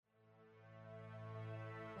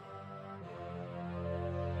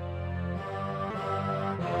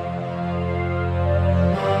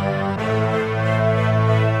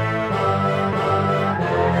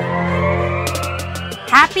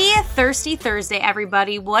Thirsty Thursday,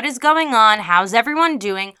 everybody. What is going on? How's everyone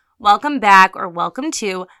doing? Welcome back, or welcome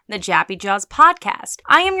to the Jappy Jaws podcast.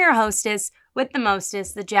 I am your hostess with the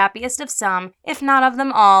mostest, the jappiest of some, if not of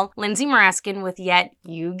them all, Lindsay Maraskin with yet,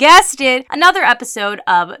 you guessed it, another episode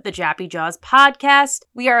of the Jappy Jaws podcast.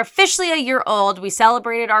 We are officially a year old. We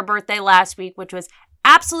celebrated our birthday last week, which was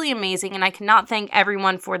absolutely amazing, and I cannot thank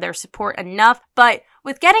everyone for their support enough, but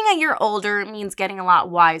with getting a year older means getting a lot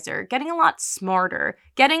wiser, getting a lot smarter,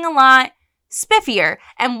 getting a lot spiffier.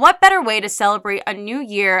 And what better way to celebrate a new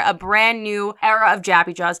year, a brand new era of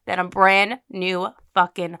Jappy Jaws than a brand new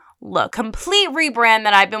fucking look. Complete rebrand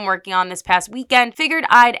that I've been working on this past weekend. Figured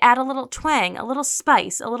I'd add a little twang, a little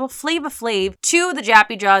spice, a little flavor flav to the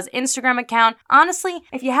Jappy Jaws Instagram account. Honestly,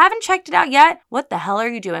 if you haven't checked it out yet, what the hell are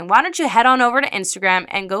you doing? Why don't you head on over to Instagram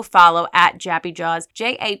and go follow at Jappy Jaws,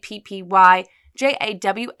 JAPPY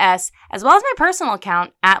JAWS, as well as my personal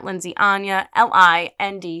account at Lindsay Anya,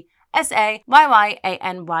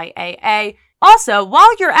 LINDSAYYANYAA. Also,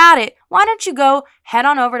 while you're at it, why don't you go head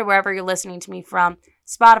on over to wherever you're listening to me from,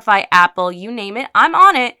 Spotify, Apple, you name it, I'm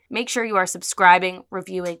on it. Make sure you are subscribing,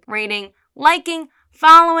 reviewing, rating, liking,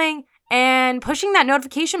 following, and pushing that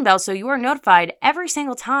notification bell so you are notified every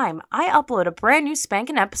single time I upload a brand new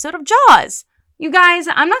spanking episode of Jaws. You guys,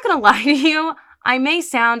 I'm not gonna lie to you. I may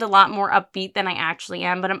sound a lot more upbeat than I actually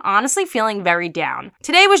am, but I'm honestly feeling very down.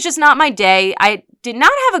 Today was just not my day. I did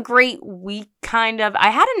not have a great week, kind of. I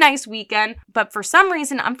had a nice weekend, but for some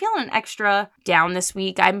reason, I'm feeling extra down this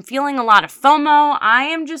week. I'm feeling a lot of FOMO. I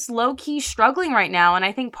am just low-key struggling right now, and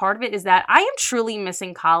I think part of it is that I am truly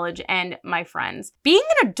missing college and my friends. Being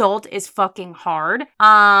an adult is fucking hard.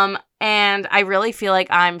 And I really feel like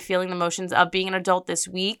I'm feeling the motions of being an adult this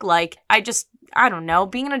week. Like, I don't know,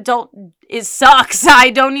 being an adult sucks. I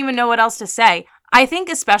don't even know what else to say. I think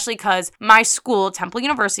especially because my school, Temple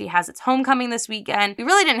University, has its homecoming this weekend. We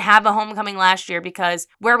really didn't have a homecoming last year because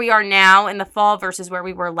where we are now in the fall versus where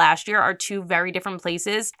we were last year are two very different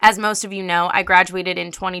places. As most of you know, I graduated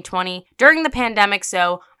in 2020 during the pandemic,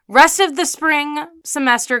 so rest of the spring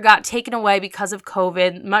semester got taken away because of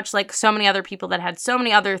COVID, much like so many other people that had so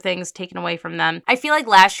many other things taken away from them. I feel like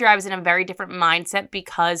last year I was in a very different mindset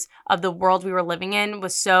because of the world we were living in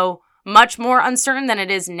was so much more uncertain than it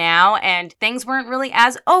is now, and things weren't really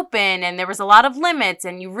as open, and there was a lot of limits,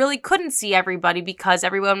 and you really couldn't see everybody because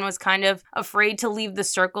everyone was kind of afraid to leave the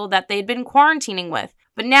circle that they'd been quarantining with.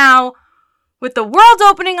 But now, with the world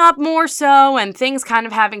opening up more so and things kind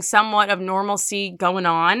of having somewhat of normalcy going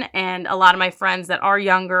on, and a lot of my friends that are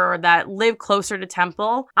younger or that live closer to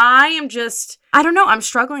Temple, I don't know, I'm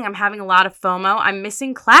struggling. I'm having a lot of FOMO. I'm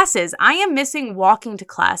missing classes. I am missing walking to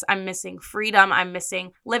class. I'm missing freedom. I'm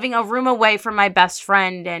missing living a room away from my best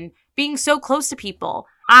friend and being so close to people.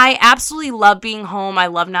 I absolutely love being home. I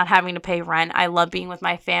love not having to pay rent. I love being with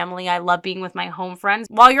my family. I love being with my home friends.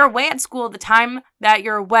 While you're away at school, the time that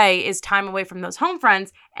you're away is time away from those home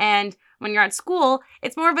friends. And when you're at school,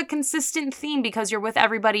 it's more of a consistent theme because you're with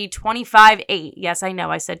everybody 25/8. Yes, I know,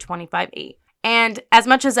 I said 25/8. And as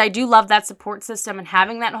much as I do love that support system and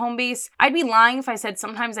having that home base, I'd be lying if I said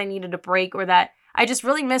sometimes I needed a break or that I just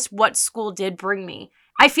really miss what school did bring me.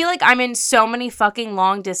 I feel like I'm in so many fucking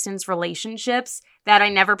long distance relationships that I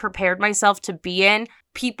never prepared myself to be in.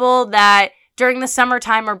 People that during the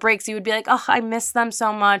summertime or breaks, you would be like, oh, I miss them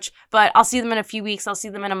so much, but I'll see them in a few weeks. I'll see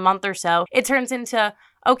them in a month or so. It turns into,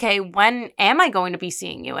 okay, when am I going to be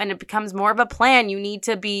seeing you? And it becomes more of a plan. You need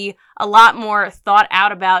to be a lot more thought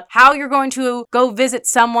out about how you're going to go visit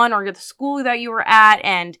someone or the school that you were at.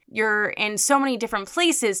 And you're in so many different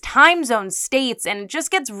places, time zones, states, and it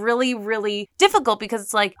just gets really, really difficult because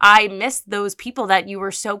it's like, I miss those people that you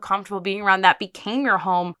were so comfortable being around that became your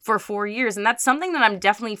home for 4 years. And that's something that I'm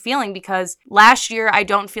definitely feeling because last year, I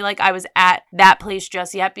don't feel like I was at that place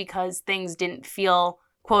just yet because things didn't feel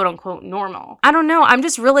quote unquote normal. I don't know. I'm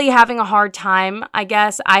just really having a hard time. I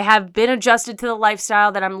guess I have been adjusted to the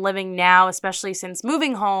lifestyle that I'm living now, especially since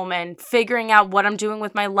moving home and figuring out what I'm doing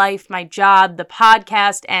with my life, my job, the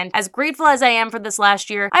podcast. And as grateful as I am for this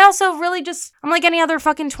last year, I also really I'm like any other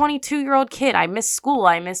fucking 22-year-old kid. I miss school.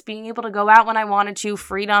 I miss being able to go out when I wanted to,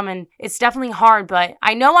 freedom. And it's definitely hard, but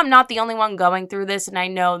I know I'm not the only one going through this. And I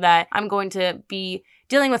know that I'm going to be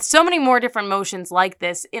dealing with so many more different emotions like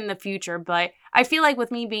this in the future, but I feel like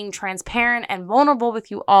with me being transparent and vulnerable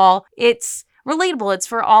with you all, it's relatable. It's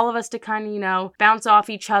for all of us to kind of, bounce off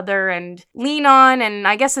each other and lean on, and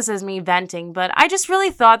I guess this is me venting, but I just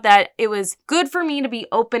really thought that it was good for me to be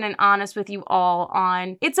open and honest with you all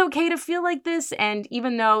on it's okay to feel like this, and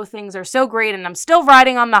even though things are so great and I'm still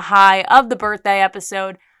riding on the high of the birthday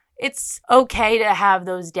episode, it's okay to have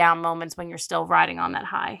those down moments when you're still riding on that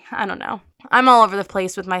high. I don't know. I'm all over the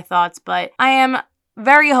place with my thoughts, but I am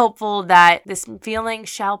very hopeful that this feeling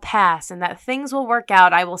shall pass and that things will work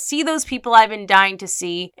out. I will see those people I've been dying to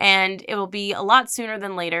see, and it will be a lot sooner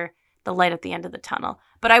than later, the light at the end of the tunnel.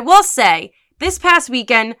 But I will say, this past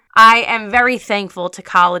weekend, I am very thankful to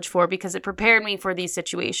college for because it prepared me for these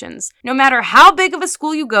situations. No matter how big of a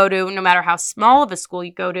school you go to, no matter how small of a school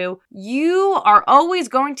you go to, you are always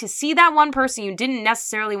going to see that one person you didn't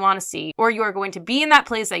necessarily want to see, or you are going to be in that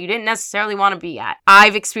place that you didn't necessarily want to be at.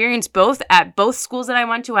 I've experienced both at both schools that I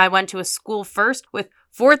went to. I went to a school first with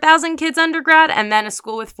 4,000 kids undergrad and then a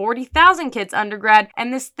school with 40,000 kids undergrad.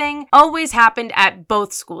 And this thing always happened at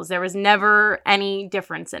both schools. There was never any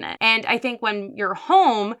difference in it. And I think when you're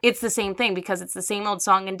home, it's the same thing because it's the same old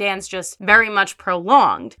song and dance, just very much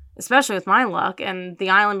prolonged. Especially with my luck and the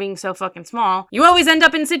island being so fucking small, you always end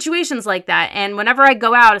up in situations like that. And whenever I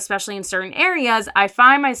go out, especially in certain areas, I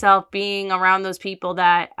find myself being around those people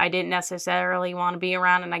that I didn't necessarily want to be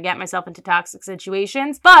around, and I get myself into toxic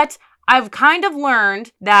situations. But I've kind of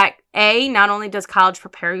learned that not only does college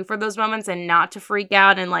prepare you for those moments and not to freak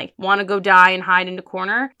out and like want to go die and hide in a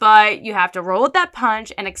corner, but you have to roll with that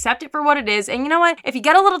punch and accept it for what it is. And you know what? If you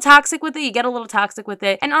get a little toxic with it, you get a little toxic with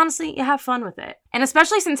it. And honestly, you have fun with it. And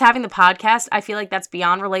especially since having the podcast, I feel like that's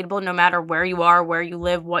beyond relatable no matter where you are, where you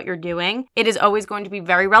live, what you're doing. It is always going to be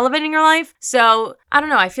very relevant in your life. So I don't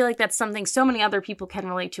know. I feel like that's something so many other people can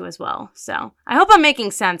relate to as well. So I hope I'm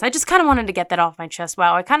making sense. I just kind of wanted to get that off my chest.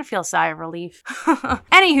 Wow, I kind of feel a sigh of relief.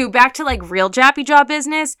 Anywho, back to like real Jappy Jaw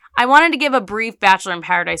business, I wanted to give a brief Bachelor in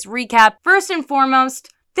Paradise recap. First and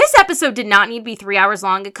foremost, this episode did not need to be 3 hours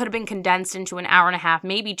long. It could have been condensed into an hour and a half,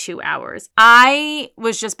 maybe 2 hours. I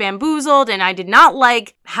was just bamboozled and I did not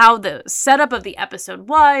like how the setup of the episode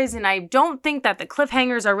was, and I don't think that the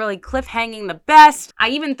cliffhangers are really cliffhanging the best. I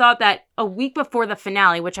even thought that a week before the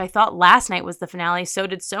finale, which I thought last night was the finale, so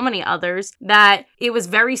did so many others, that it was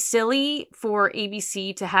very silly for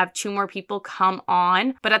ABC to have 2 more people come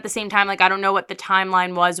on. But at the same time, like, I don't know what the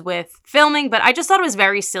timeline was with filming, but I just thought it was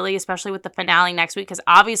very silly, especially with the finale next week, because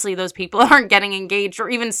obviously those people aren't getting engaged or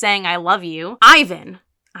even saying I love you. Ivan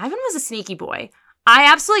was a sneaky boy. I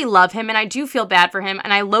absolutely love him, and I do feel bad for him,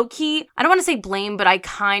 and I low-key, I don't want to say blame, but I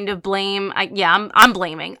kind of blame, I'm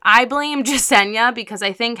blaming. I blame Jessenia, because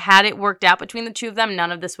I think had it worked out between the two of them,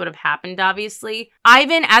 none of this would have happened, obviously.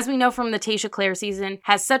 Ivan, as we know from the Tayshia Claire season,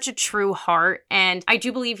 has such a true heart, and I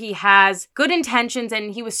do believe he has good intentions,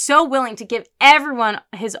 and he was so willing to give everyone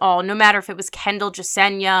his all, no matter if it was Kendall,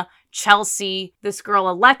 Jessenia, Chelsea, this girl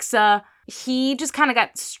Alexa. He just kind of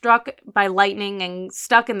got struck by lightning and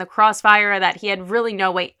stuck in the crossfire that he had really no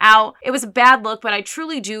way out. It was a bad look, but I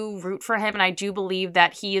truly do root for him, and I do believe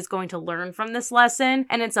that he is going to learn from this lesson,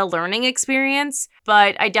 and it's a learning experience.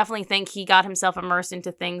 But I definitely think he got himself immersed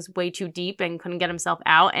into things way too deep and couldn't get himself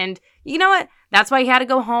out. And you know what? That's why he had to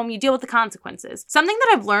go home. You deal with the consequences. Something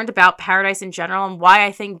that I've learned about Paradise in general, and why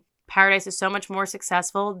I think Paradise is so much more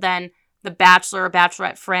successful than the Bachelor or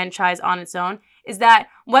Bachelorette franchise on its own, is that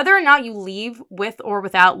whether or not you leave with or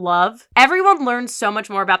without love, everyone learns so much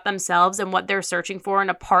more about themselves and what they're searching for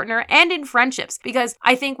in a partner and in friendships. Because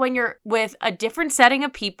I think when you're with a different setting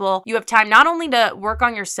of people, you have time not only to work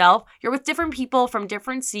on yourself, you're with different people from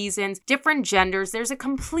different seasons, different genders. There's a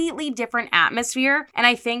completely different atmosphere. And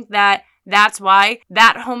I think that that's why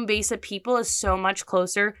that home base of people is so much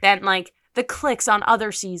closer than like the cliques on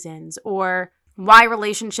other seasons, or why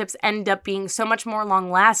relationships end up being so much more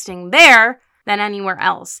long-lasting there than anywhere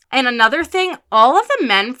else. And another thing, all of the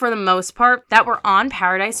men, for the most part, that were on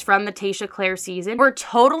Paradise from the Tayshia Claire season were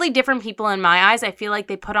totally different people in my eyes. I feel like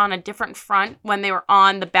they put on a different front when they were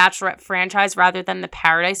on the Bachelorette franchise rather than the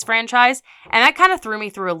Paradise franchise. And that kind of threw me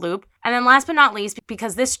through a loop. And then last but not least,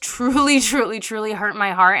 because this truly hurt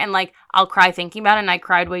my heart, and like, I'll cry thinking about it, and I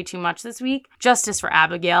cried way too much this week, justice for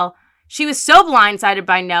Abigail. She was so blindsided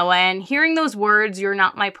by Noah, and hearing those words, "You're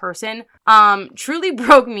not my person," truly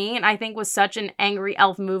broke me, and I think was such an angry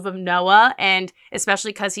elf move of Noah, and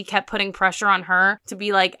especially because he kept putting pressure on her to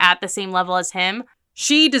be like at the same level as him.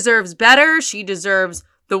 She deserves better. She deserves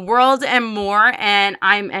the world and more, and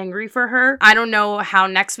I'm angry for her. I don't know how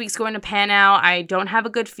next week's going to pan out. I don't have a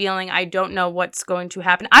good feeling. I don't know what's going to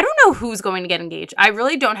happen. I don't know who's going to get engaged. I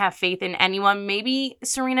really don't have faith in anyone. Maybe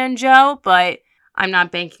Serena and Joe, but I'm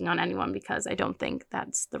not banking on anyone because I don't think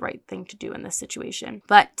that's the right thing to do in this situation.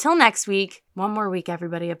 But till next week, one more week,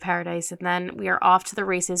 everybody, of Paradise, and then we are off to the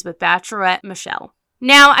races with Bachelorette Michelle.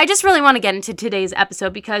 Now, I just really want to get into today's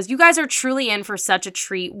episode because you guys are truly in for such a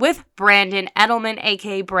treat with Brandon Edelman,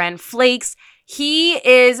 aka Bran Flakes. He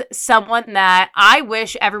is someone that I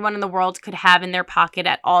wish everyone in the world could have in their pocket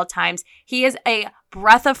at all times. He is a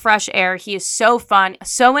breath of fresh air. He is so fun,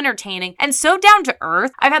 so entertaining, and so down to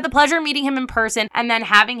earth. I've had the pleasure of meeting him in person and then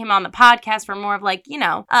having him on the podcast for more of like,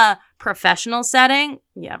 a professional setting.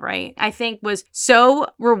 Yeah, right. I think was so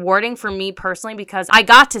rewarding for me personally because I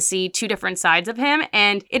got to see two different sides of him.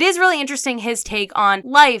 And it is really interesting his take on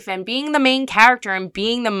life and being the main character and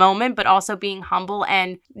being the moment, but also being humble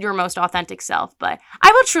and your most authentic self. But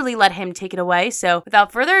I will truly let him take it away. So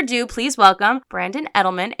without further ado, please welcome Brandon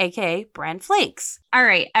Edelman, aka Brand Flakes. All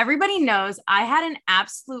right. Everybody knows I had an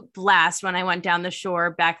absolute blast when I went down the shore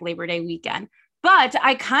back Labor Day weekend. But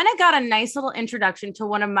I kind of got a nice little introduction to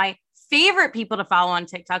one of my favorite people to follow on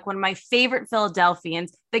TikTok, one of my favorite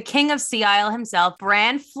Philadelphians, the king of Sea Isle himself,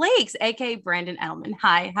 Brand Flakes, aka Brandon Edelman.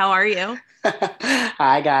 Hi, how are you?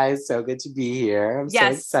 Hi, guys. So good to be here. I'm so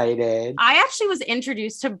excited. I actually was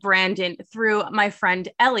introduced to Brandon through my friend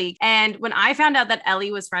Ellie. And when I found out that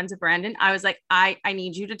Ellie was friends with Brandon, I was like, I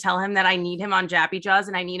need you to tell him that I need him on Jappy Jaws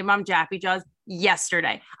and I need him on Jappy Jaws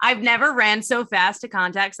yesterday. I've never ran so fast to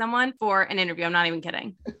contact someone for an interview. I'm not even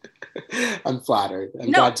kidding. I'm flattered.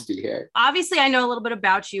 I'm glad to be here. Obviously, I know a little bit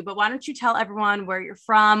about you, but why don't you tell everyone where you're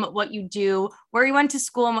from, what you do, where you went to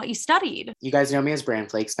school, and what you studied? You guys know me as Brand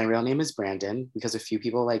Flakes. My real name is Brandon because a few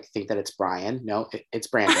people think that it's Brian. No, it's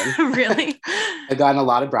Brandon. Really? I've gotten a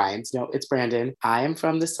lot of Brians. No, it's Brandon. I am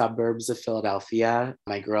from the suburbs of Philadelphia.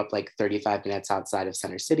 I grew up 35 minutes outside of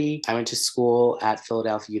Center City. I went to school at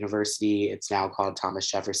Philadelphia University. It's now called Thomas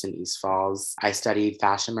Jefferson East Falls. I studied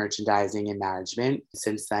fashion merchandising and management.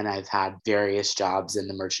 Since then, I've had various jobs in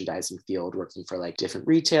the merchandising field, working for different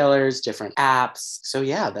retailers, different apps. So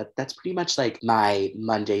yeah, that's pretty much my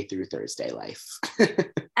Monday through Thursday life.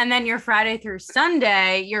 And then your Friday through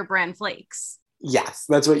Sunday, your Brand Flakes. Yes,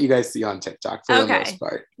 that's what you guys see on TikTok for the most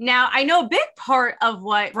part. Now, I know a big part of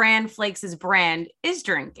what Brand Flakes' brand is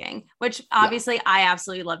drinking, which obviously I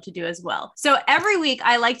absolutely love to do as well. So every week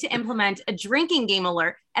I like to implement a drinking game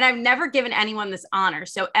alert, and I've never given anyone this honor.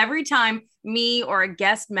 So every time me or a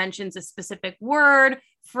guest mentions a specific word,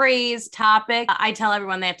 phrase, topic, I tell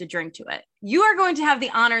everyone they have to drink to it. You are going to have the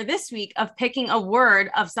honor this week of picking a word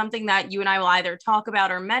of something that you and I will either talk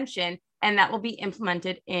about or mention, and that will be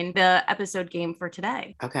implemented in the episode game for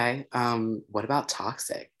today. Okay. What about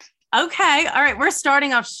toxic? Okay. All right. We're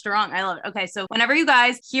starting off strong. I love it. Okay. So whenever you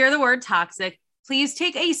guys hear the word toxic, please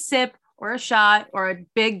take a sip or a shot or a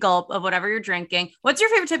big gulp of whatever you're drinking. What's your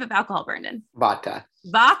favorite type of alcohol, Brandon? Vodka.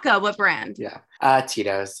 Vodka, what brand? Yeah.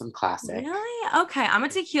 Tito's, some classic. Really? Okay. I'm a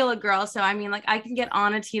tequila girl. So I mean, I can get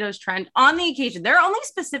on a Tito's trend on the occasion. There are only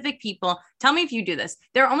specific people. Tell me if you do this.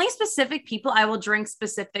 There are only specific people I will drink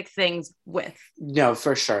specific things with. No,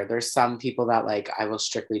 for sure. There's some people that I will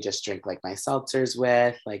strictly just drink my seltzers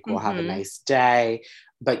with, we'll have a nice day.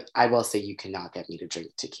 But I will say you cannot get me to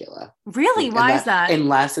drink tequila. Really? Why is that?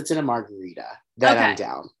 Unless it's in a margarita, then I'm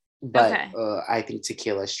down. But I think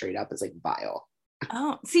tequila straight up is vile.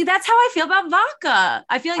 Oh, see, that's how I feel about vodka.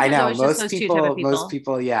 I feel like there's always just those two type of people. Most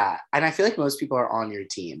people, yeah. And I feel like most people are on your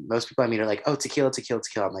team. Most people I meet are like, oh, tequila, tequila,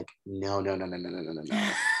 tequila. I'm like, no.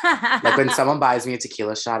 When someone buys me a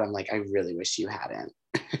tequila shot, I'm like, I really wish you hadn't.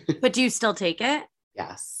 But do you still take it?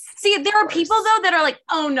 Yes. See, there are people though that are like,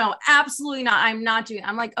 oh no, absolutely not. I'm not doing it.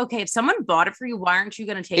 I'm like, okay, if someone bought it for you, why aren't you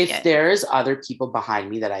going to take it? If there's other people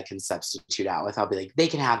behind me that I can substitute out with, I'll be like, they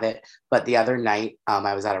can have it. But the other night,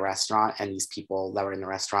 I was at a restaurant and these people that were in the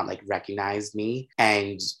restaurant recognized me.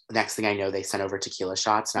 And the next thing I know, they sent over tequila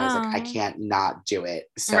shots. And I was like, I can't not do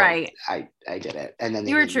it. So I did it. And then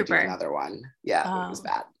they made me do another one. Yeah, it was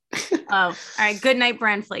bad. All right. Good night,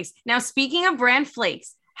 Brand Flakes. Now, speaking of Brand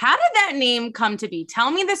Flakes, how did that name come to be? Tell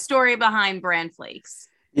me the story behind Brand Flakes.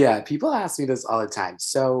 Yeah, people ask me this all the time.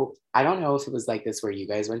 So I don't know if it was like this where you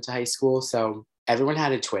guys went to high school. So everyone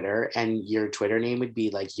had a Twitter and your Twitter name would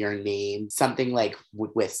be your name, something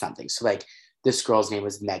with something. So this girl's name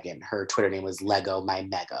was Megan. Her Twitter name was Lego My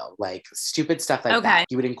Mego. Stupid stuff like that.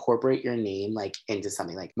 You would incorporate your name into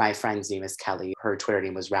something. My friend's name is Kelly. Her Twitter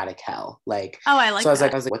name was Radical. I like. So I was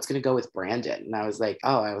like, what's gonna go with Brandon? And I was like,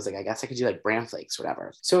 I guess I could do Brand Flakes,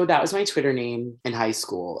 whatever. So that was my Twitter name in high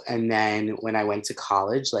school. And then when I went to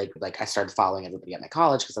college, I started following everybody at my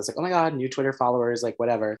college because I was like, oh my god, new Twitter followers,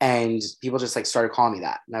 whatever. And people just started calling me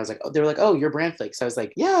that. And I was like, oh, they were like, oh, you're Brand Flakes. I was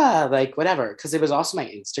like, yeah, whatever. Because it was also my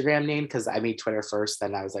Instagram name because I made Twitter first.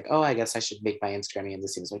 Then I was like, oh, I guess I should make my Instagram name the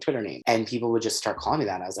same as my Twitter name. And people would just start calling me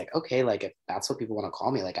that. And I was like, okay, if that's what people want to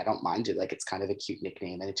call me, I don't mind it. It's kind of a cute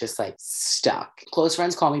nickname. And it just stuck. Close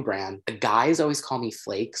friends call me Bran. The guys always call me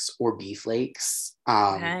Flakes or B Flakes.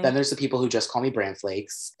 Then there's the people who just call me Brand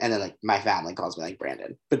Flakes, and then like my family calls me like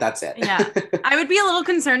Brandon, but that's it. Yeah. I would be a little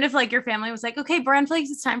concerned if like your family was like, okay, Brand Flakes,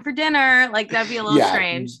 it's time for dinner. Like that'd be a little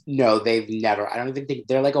strange. No, they've never, I don't even think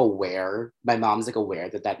they're like aware. My mom's like aware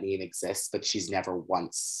that that name exists, but she's never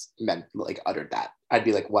once uttered that. I'd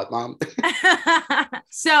be like, what, Mom?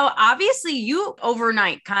 So obviously you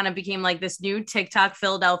overnight kind of became like this new TikTok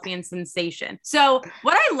Philadelphian sensation. So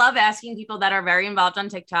what I love asking people that are very involved on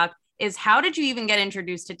TikTok is how did you even get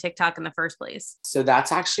introduced to TikTok in the first place? So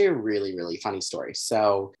that's actually a really, really funny story.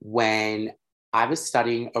 So when I was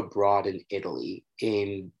studying abroad in Italy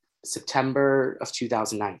in September of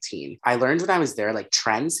 2019, I learned when I was there, like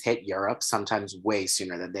trends hit Europe sometimes way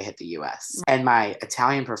sooner than they hit the US. And my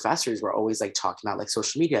Italian professors were always like talking about like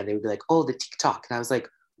social media. They would be like, oh, the TikTok. And I was like,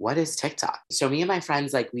 what is TikTok? So me and my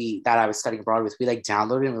friends, like that I was studying abroad with, we like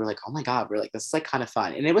downloaded it and we were like, oh my God, we're like, this is like kind of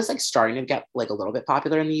fun. And it was like starting to get like a little bit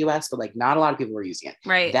popular in the US, but like not a lot of people were using it.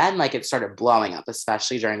 Right. Then like it started blowing up,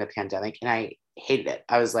 especially during the pandemic. And I hated it.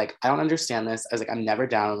 I was like, I don't understand this. I was like, I'm never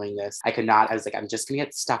downloading this. I was like, I'm just gonna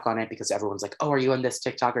get stuck on it because everyone's like, oh, are you on this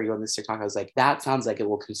TikTok? Are you on this TikTok? I was like, that sounds like it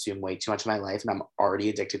will consume way too much of my life. And I'm already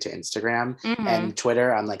addicted to Instagram and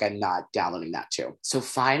Twitter. I'm like, I'm not downloading that too. So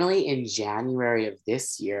finally in January of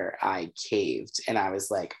this year, I caved and I was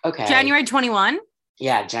like, okay. January 21?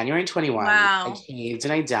 Yeah, January 21. Wow. I caved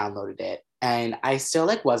and I downloaded it. And I still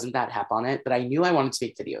like wasn't that hep on it, but I knew I wanted to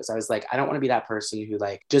make videos. I was like, I don't want to be that person who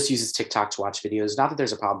like just uses TikTok to watch videos. Not that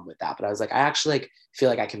there's a problem with that, but I was like, I actually like feel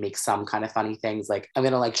like I can make some kind of funny things. Like I'm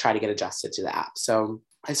gonna like try to get adjusted to the app. So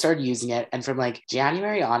I started using it, and from like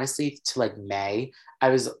January, honestly, to like May, I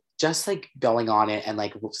was just like going on it and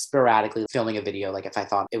like sporadically filming a video. Like if I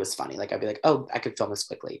thought it was funny, like I'd be like, oh, I could film this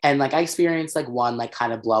quickly. And like I experienced like one like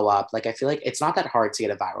kind of blow up. Like I feel like it's not that hard to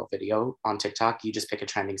get a viral video on TikTok. You just pick a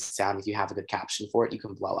trending sound. If you have a good caption for it, you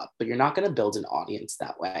can blow up, but you're not going to build an audience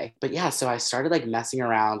that way. But yeah, so I started like messing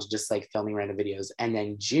around, just like filming random videos. And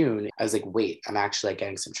then June, I was like, wait, I'm actually like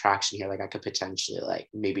getting some traction here. Like I could potentially like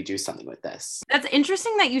maybe do something with this. That's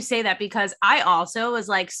interesting that you say that because I also was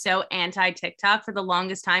like so anti TikTok for the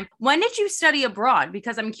longest time. When did you study abroad?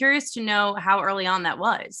 Because I'm curious to know how early on that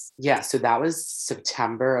was. Yeah, so that was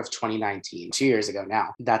September of 2019, 2 years ago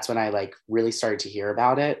now. That's when I like really started to hear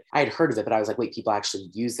about it. I had heard of it, but I was like, wait, people actually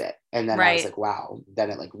use it. And then I was like, wow. Then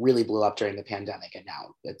it like really blew up during the pandemic, and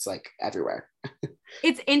now it's like everywhere.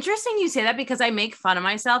 It's interesting you say that because I make fun of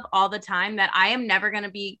myself all the time that I am never going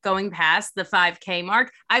to be going past the 5K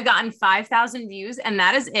mark. I've gotten 5,000 views and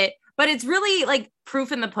that is it. But it's really like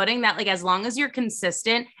proof in the pudding that like as long as you're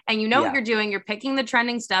consistent and you know what you're doing, you're picking the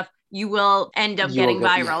trending stuff, you will end up getting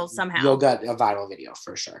viral somehow. You'll get a viral video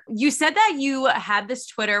for sure. You said that you had this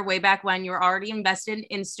Twitter way back when you were already invested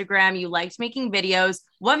in Instagram. You liked making videos.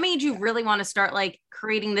 What made you really want to start like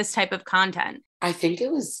creating this type of content? I think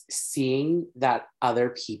it was seeing that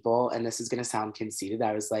other people, and this is going to sound conceited,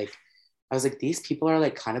 I was like, these people are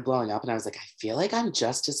like kind of blowing up. And I was like, I feel like I'm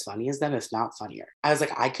just as funny as them, if not funnier. I was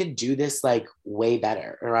like, I could do this like way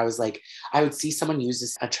better. Or I was like, I would see someone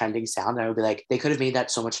use a trending sound. And I would be like, they could have made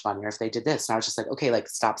that so much funnier if they did this. And I was just like, okay, like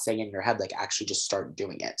stop saying it in your head, like actually just start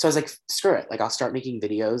doing it. So I was like, screw it. Like I'll start making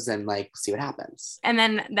videos and like see what happens. And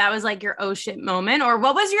then that was like your oh shit moment, or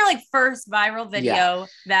what was your like first viral video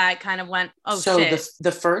that kind of went, oh shit? So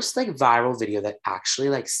the first like viral video that actually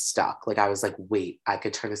like stuck, like I was like, wait, I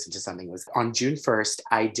could turn this into something, was on June 1st,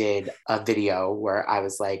 I did a video where I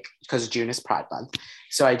was like, because June is Pride Month.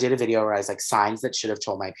 So I did a video where I was like, signs that should have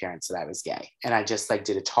told my parents that I was gay. And I just like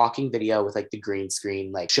did a talking video with like the green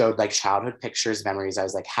screen, like showed like childhood pictures, memories. I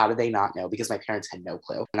was like, how did they not know? Because my parents had no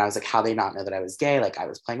clue. And I was like, how they not know that I was gay? Like I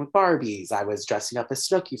was playing with Barbies. I was dressing up as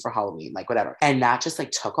Snooki for Halloween, like whatever. And that just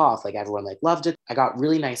like took off. Like everyone like loved it. I got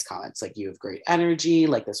really nice comments. Like, you have great energy.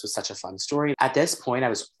 Like this was such a fun story. At this point, I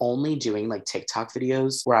was only doing like TikTok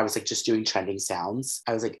videos where I was like just doing trending sounds.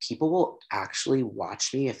 I was like, people will actually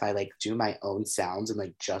watch me if I like do my own sounds and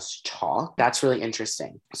like just talk. That's really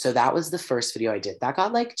interesting. So that was the first video I did. That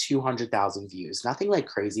got like 200,000 views. Nothing like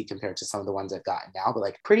crazy compared to some of the ones I've gotten now, but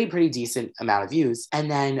like pretty decent amount of views. And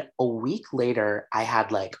then a week later, I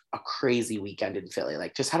had like a crazy weekend in Philly,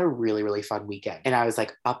 like just had a really fun weekend. And I was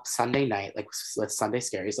like up Sunday night, like with Sunday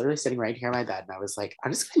Scaries, literally sitting right here in my bed. And I was like,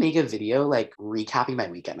 I'm just gonna make a video like recapping my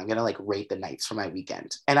weekend. I'm gonna like rate the nights for my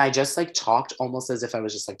weekend. And I just like talked almost as if I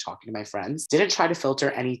was just like talking to my friends. Didn't try to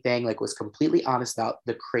filter anything, like was completely honest about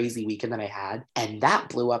the crazy weekend that I had. And that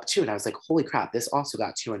blew up too. And I was like, holy crap, this also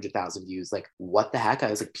got 200,000 views. Like, what the heck? I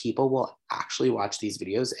was like, people will actually watch these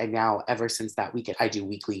videos. And now ever since that weekend, I do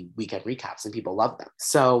weekly weekend recaps and people love them.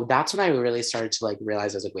 So that's when I really started to like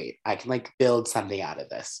realize I was like, wait, I can like build something out of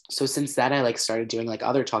this. So since then I like started doing like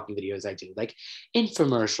other talking videos. I do like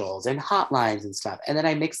infomercials and hotlines and stuff. And then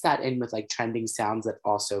I mix that in with like trending sounds that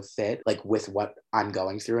also fit like with what I'm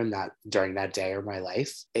going through in that during that day or my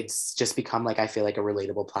life. It's just become like, I feel like a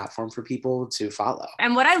relatable platform for people to follow.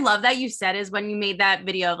 And what I love that you said is when you made that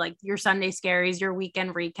video of like your Sunday scaries, your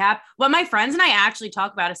weekend recap, what my friends and I actually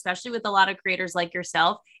talk about, especially with a lot of creators like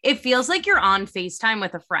yourself, it feels like you're on FaceTime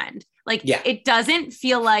with a friend. Like it doesn't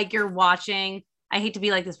feel like you're watching. I hate to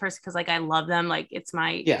be like this person because like I love them. Like it's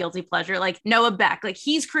my guilty pleasure. Like Noah Beck, like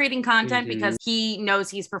he's creating content because he knows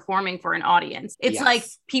he's performing for an audience. It's like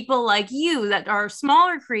people like you that are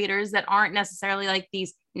smaller creators that aren't necessarily like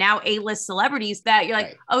these now A-list celebrities that you're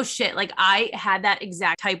like, oh shit, like I had that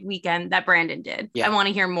exact type weekend that Brandon did. I want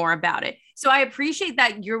to hear more about it. So I appreciate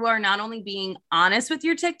that you are not only being honest with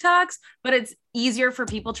your TikToks, but it's easier for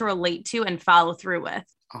people to relate to and follow through with.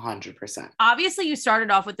 100%. Obviously, you started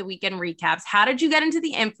off with the weekend recaps. How did you get into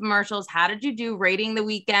the infomercials? How did you do rating the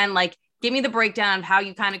weekend? Like, give me the breakdown of how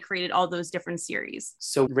you kind of created all those different series.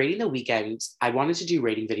 So rating the weekend, I wanted to do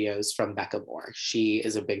rating videos from Becca Moore. She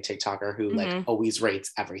is a big TikToker who like always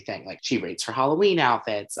rates everything. Like she rates her Halloween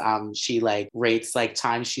outfits. She like rates like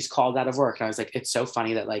times she's called out of work. And I was like, it's so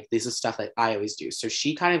funny that like this is stuff that I always do. So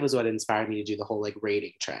she kind of was what inspired me to do the whole like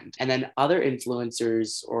rating trend. And then other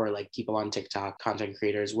influencers or like people on TikTok, content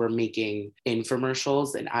creators were making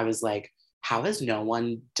infomercials. And I was like, how has no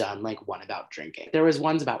one done like one about drinking? There was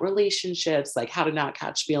ones about relationships, like how to not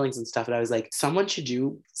catch feelings and stuff. And I was like, someone should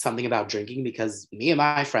do something about drinking because me and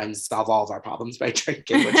my friends solve all of our problems by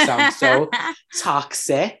drinking, which sounds so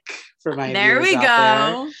toxic for my viewers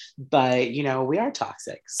out there. But, you know, we are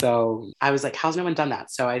toxic. So I was like, how's no one done that?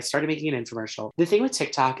 So I started making an infomercial. The thing with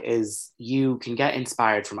TikTok is you can get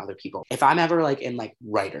inspired from other people. If I'm ever like in like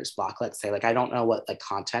writer's block, let's say, like I don't know what like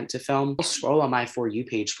content to film, I'll scroll on my For You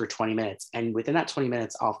page for 20 minutes. And within that 20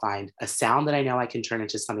 minutes, I'll find a sound that I know I can turn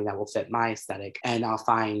into something that will fit my aesthetic. And I'll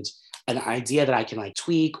find an idea that I can like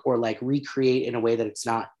tweak or like recreate in a way that it's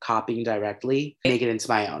not copying directly, make it into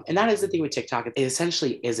my own. And that is the thing with TikTok. It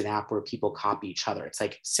essentially is an app where people copy each other. It's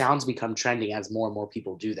like sounds become trending as more and more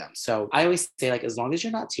people do them. So I always say like, as long as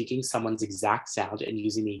you're not taking someone's exact sound and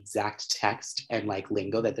using the exact text and like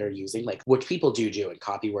lingo that they're using, like which people do and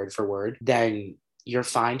copy word for word, then you're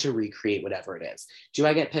fine to recreate whatever it is. Do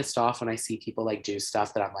I get pissed off when I see people like do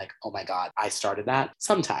stuff that I'm like, oh my God, I started that?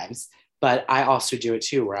 Sometimes. But I also do it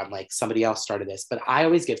too, where I'm like, somebody else started this. But I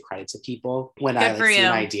always give credit to people when I like, see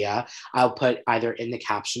an idea. I'll put either in the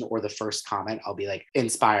caption or the first comment, I'll be like,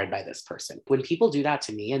 inspired by this person. When people do that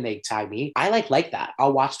to me and they tag me, I like that.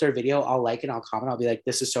 I'll watch their video, I'll like it, I'll comment, I'll be like,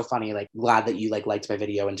 this is so funny. Like, glad that you like liked my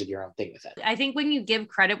video and did your own thing with it. I think when you give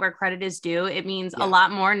credit where credit is due, it means a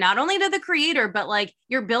lot more, not only to the creator, but like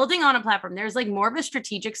you're building on a platform. There's like more of a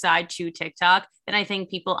strategic side to TikTok than I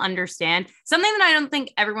think people understand. Something that I don't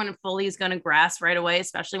think everyone fully is going to grasp right away,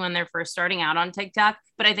 especially when they're first starting out on TikTok.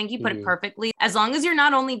 But I think you put it perfectly. As long as you're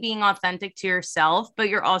not only being authentic to yourself, but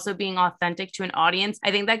you're also being authentic to an audience, I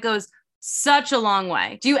think that goes such a long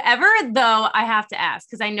way. Do you ever, though, I have to ask,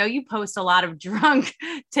 because I know you post a lot of drunk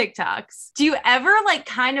TikToks. Do you ever like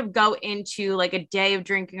kind of go into like a day of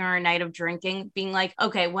drinking or a night of drinking being like,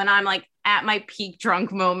 okay, when I'm like at my peak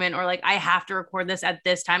drunk moment or like I have to record this at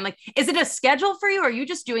this time, like, is it a schedule for you or are you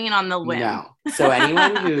just doing it on the whim? No. So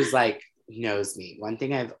anyone who's like knows me, one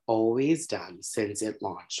thing I've always done since it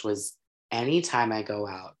launched was anytime I go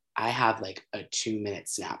out, I have like a 2-minute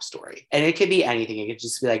snap story. And it could be anything. It could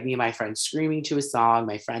just be like me and my friend screaming to a song,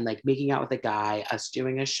 my friend like making out with a guy, us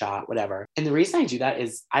doing a shot, whatever. And the reason I do that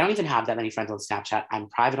is I don't even have that many friends on Snapchat. I'm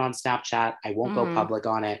private on Snapchat. I won't go public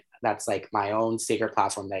on it. That's like my own sacred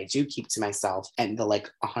platform that I do keep to myself and the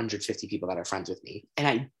like 150 people that are friends with me. And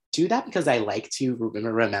I do that because I like to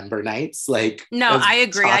remember nights. Like, no, I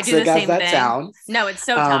agree. I do the same thing. Sounds. No, it's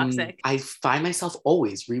so toxic. I find myself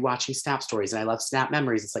always rewatching Snap stories and I love Snap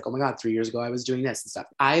memories. It's like, oh my God, 3 years ago, I was doing this and stuff.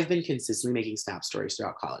 I've been consistently making Snap stories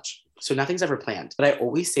throughout college. So nothing's ever planned, but I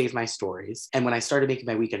always save my stories. And when I started making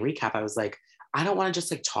my weekend recap, I was like, I don't want to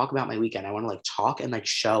just like talk about my weekend. I want to like talk and like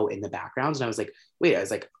show in the background. And I was like, wait, I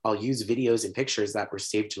was like, I'll use videos and pictures that were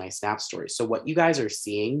saved to my Snap story. So what you guys are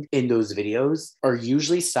seeing in those videos are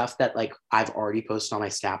usually stuff that like I've already posted on my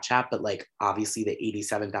Snapchat, but like obviously the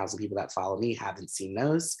 87,000 people that follow me haven't seen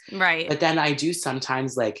those. Right. But then I do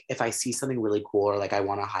sometimes, like if I see something really cool or like I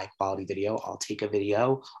want a high quality video, I'll take a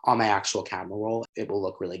video on my actual camera roll. It will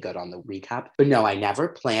look really good on the recap. But no, I never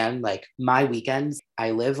plan like my weekends.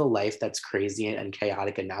 I live a life that's crazy and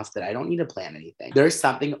chaotic enough that I don't need to plan anything. There's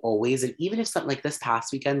something always, and even if something like this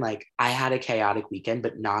past weekend, like I had a chaotic weekend,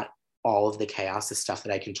 but not all of the chaos is stuff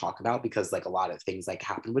that I can talk about because like a lot of things like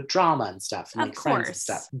happen with drama and stuff and like friends and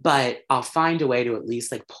stuff. But I'll find a way to at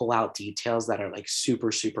least like pull out details that are like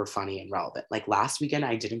super, super funny and relevant. Like last weekend,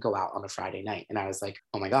 I didn't go out on a Friday night and I was like,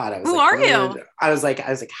 oh my God. Who are you? I was like,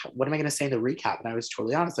 what am I going to say in the recap? And I was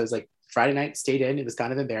totally honest. I was like, Friday night, stayed in. It was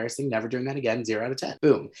kind of embarrassing. Never doing that again. 0 out of 10.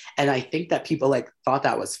 Boom. And I think that people like thought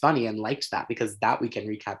that was funny and liked that because that weekend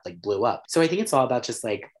recap like blew up. So I think it's all about just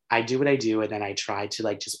like, I do what I do. And then I try to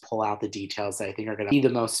like just pull out the details that I think are going to be the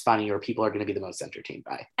most funny or people are going to be the most entertained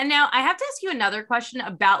by. And now I have to ask you another question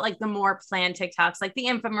about like the more planned TikToks, like the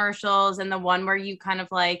infomercials and the one where you kind of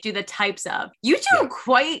like do the types of, you do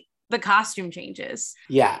quite the costume changes.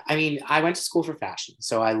 Yeah. I mean, I went to school for fashion,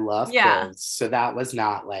 so I love clothes. So that was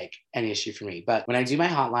not like an issue for me. But when I do my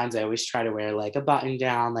hotlines, I always try to wear like a button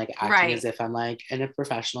down, like acting as if I'm like in a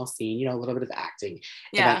professional scene, you know, a little bit of acting.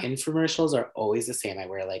 Yeah. And my infomercials are always the same. I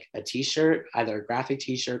wear like a t-shirt, either a graphic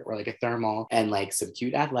t-shirt or like a thermal and like some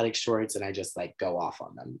cute athletic shorts. And I just like go off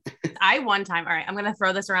on them. I one time, all right, I'm going to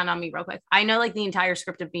throw this around on me real quick. I know like the entire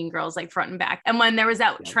script of Mean Girls, like front and back. And when there was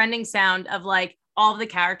that trending sound of like, all of the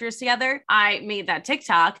characters together, I made that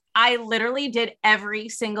TikTok. I literally did every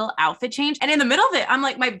single outfit change. And in the middle of it, I'm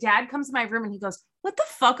like, my dad comes to my room and he goes, what the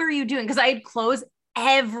fuck are you doing? Because I had clothes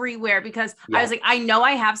everywhere because I was like, I know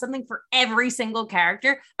I have something for every single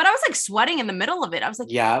character, but I was like sweating in the middle of it. I was like,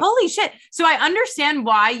 holy shit. So I understand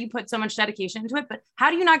why you put so much dedication into it, but how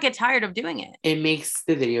do you not get tired of doing it? It makes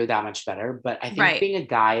the video that much better, but I think being a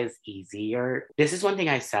guy is easier. This is one thing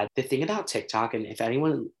I said. The thing about TikTok, and if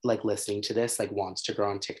anyone like listening to this like wants to grow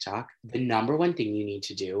on TikTok, the number one thing you need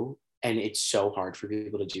to do, and it's so hard for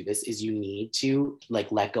people to do this, is you need to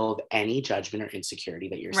like let go of any judgment or insecurity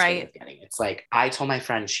that you're scared of getting. It's like, I told my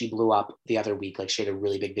friend, she blew up the other week, like she had a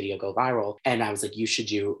really big video go viral. And I was like, you should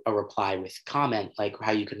do a reply with comment, like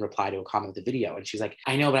how you can reply to a comment with the video. And she's like,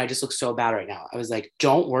 I know, but I just look so bad right now. I was like,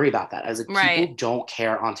 don't worry about that. I was like, people don't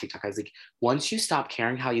care on TikTok. I was like, once you stop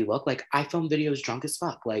caring how you look, like I film videos drunk as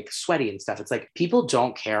fuck, like sweaty and stuff. It's like, people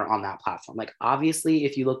don't care on that platform. Like, obviously,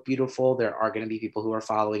 if you look beautiful, there are going to be people who are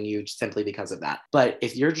following you simply because of that. But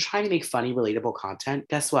if you're trying to make funny, relatable content,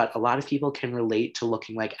 guess what? A lot of people can relate to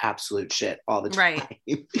looking like absolute shit all the time.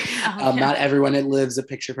 Not everyone lives a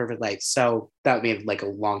picture perfect life. So that would be like a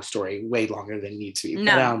long story, way longer than it needs to be.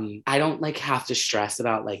 No. But I don't like have to stress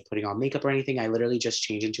about like putting on makeup or anything. I literally just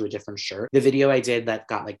change into a different shirt. The video I did that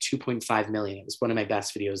got like 2.5 million. It was one of my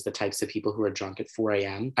best videos, the types of people who are drunk at 4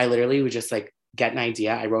 a.m. I literally would just like get an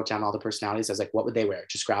idea. I wrote down all the personalities. I was like, what would they wear?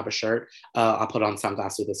 Just grab a shirt. I'll put on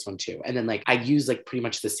sunglasses with this one too. And then like I use like pretty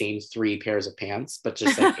much the same 3 pairs of pants, but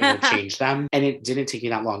just like interchange them. And it didn't take me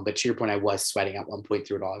that long. But to your point, I was sweating at one point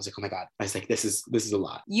through it all. I was like, oh my God. I was like, this is a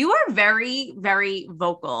lot. You are very, very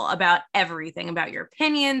vocal about everything, about your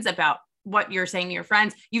opinions, about what you're saying to your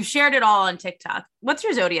friends. You've shared it all on TikTok. What's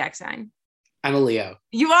your zodiac sign? I'm a Leo.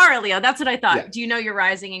 You are a Leo. That's what I thought. Yeah. Do you know your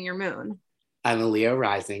rising and your moon? I'm a Leo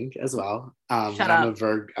rising as well. Shut up.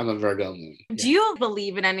 I'm a Virgo moon. Do you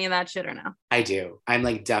believe in any of that shit or no? I do. I'm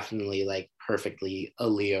like definitely like perfectly a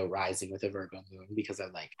Leo rising with a Virgo moon because I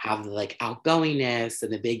like have the like outgoingness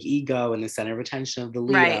and the big ego and the center of attention of the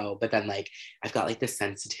Leo. But then like I've got like the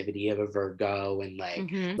sensitivity of a Virgo and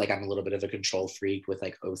like like I'm a little bit of a control freak with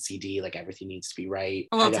like OCD, like everything needs to be right.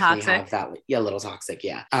 A little toxic. Have that, a little toxic.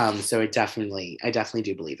 Yeah. So I definitely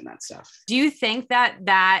do believe in that stuff. Do you think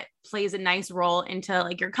that plays a nice role into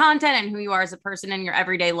like your content and who you are as a person in your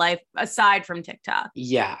everyday life aside from TikTok?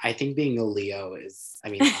 Yeah, I think being a Leo is, I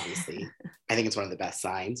mean, obviously, I think it's one of the best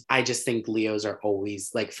signs. I just think Leos are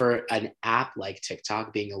always like, for an app like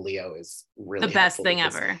TikTok, being a Leo is really the best thing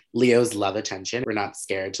ever. Leos love attention. We're not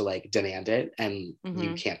scared to like demand it, and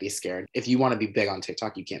you can't be scared. If you want to be big on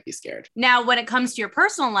TikTok, you can't be scared. Now, when it comes to your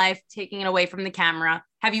personal life, taking it away from the camera,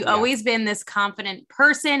 have you always been this confident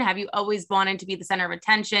person? Have you always wanted to be the center of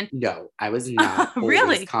attention? No, I was not really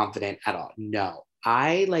always confident at all. No.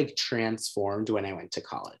 I like transformed when I went to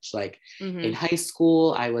college. Like in high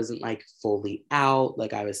school, I wasn't like fully out.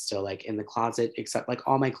 Like I was still like in the closet, except like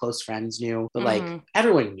all my close friends knew, but like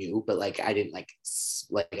everyone knew, but like I didn't like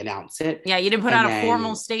announce it. Yeah, you didn't put out a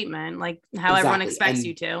formal statement like how everyone expects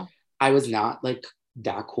you to. I was not like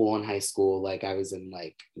that cool in high school. Like I was in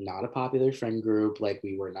like not a popular friend group. Like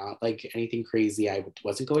we were not like anything crazy. I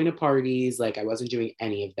wasn't going to parties. Like I wasn't doing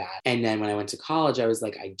any of that. And then when I went to college, I was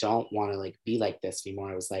like, I don't want to like be like this anymore.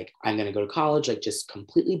 I was like, I'm gonna go to college, like just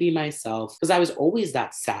completely be myself. Because I was always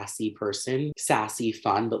that sassy person, sassy,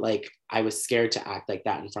 fun, but like I was scared to act like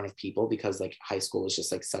that in front of people because like high school was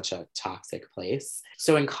just like such a toxic place.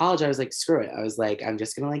 So in college, I was like, screw it. I was like, I'm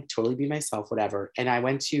just gonna like totally be myself, whatever. And I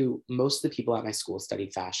went to most of the people at my school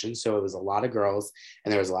studied fashion. So it was a lot of girls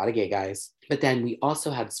and there was a lot of gay guys. But then we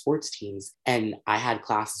also had sports teams and I had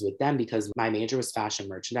classes with them because my major was fashion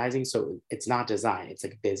merchandising. So it's not design, it's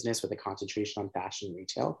like business with a concentration on fashion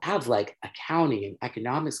retail. I have like accounting and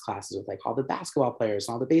economics classes with like all the basketball players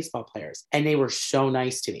and all the baseball players. And they were so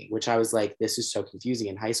nice to me, which I was like, this is so confusing.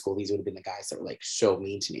 In high school, these would have been the guys that were like so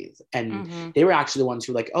mean to me. And they were actually the ones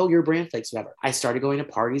who were like, oh, you're brand flakes, whatever. I started going to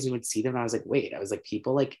parties and would see them. And I was like, wait, I was like,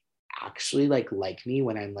 people like actually like me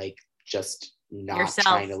when I'm like just not Yourself.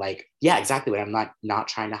 trying to like, yeah, exactly. When I'm not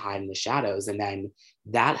trying to hide in the shadows. And then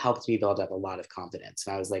that helped me build up a lot of confidence.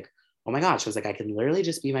 And I was like, oh my gosh, I was like, I can literally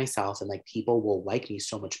just be myself and like people will like me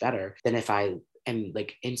so much better than if I am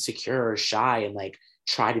like insecure or shy and like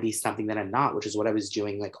try to be something that I'm not, which is what I was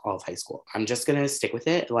doing like all of high school. I'm just gonna stick with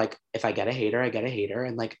it. Like if I get a hater, I get a hater.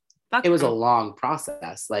 And like it was a long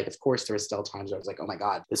process. Like, of course, there were still times where I was like, oh my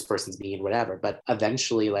God, this person's mean, whatever. But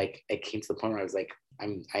eventually, like, it came to the point where I was like,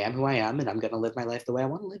 I am who I am, and I'm going to live my life the way I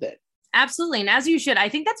want to live it. Absolutely. And as you should. I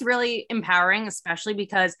think that's really empowering, especially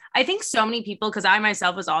because I think so many people, because I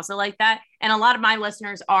myself was also like that. And a lot of my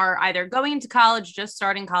listeners are either going into college, just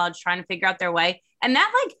starting college, trying to figure out their way. And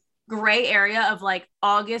that like gray area of like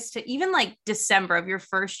August to even like December of your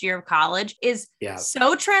first year of college is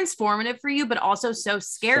so transformative for you, but also so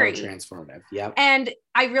scary. So transformative. Yep. And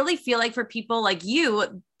I really feel like for people like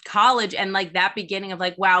you, college and like that beginning of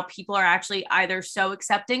like, wow, people are actually either so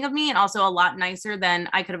accepting of me and also a lot nicer than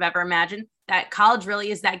I could have ever imagined, that college really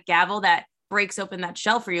is that gavel that breaks open that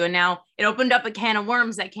shell for you. And now it opened up a can of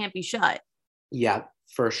worms that can't be shut. Yeah,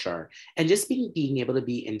 for sure. And just being able to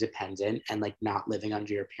be independent and like not living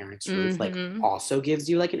under your parents' roof, like also gives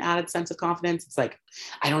you like an added sense of confidence. It's like,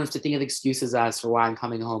 I don't have to think of excuses as for why I'm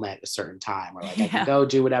coming home at a certain time, or like I can go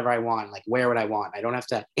do whatever I want, like wear what I want. I don't have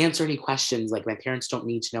to answer any questions. Like my parents don't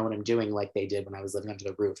need to know what I'm doing like they did when I was living under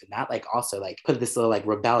the roof. And that like also like put this little like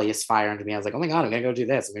rebellious fire under me. I was like, oh my God, I'm gonna go do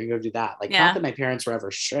this. I'm gonna go do that. Like not that my parents were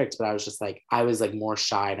ever strict, but I was just like, I was like more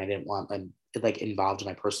shy and I didn't want them like involved in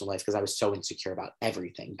my personal life because I was so insecure about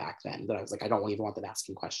everything back then that I was like, I don't even want them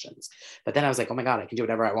asking questions. But then I was like, oh my God, I can do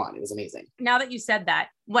whatever I want. It was amazing. Now that you said that,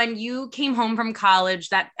 when you came home from college,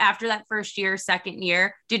 that after that first year, second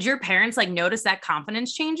year, did your parents like notice that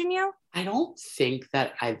confidence change in you? I don't think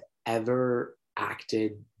that I've ever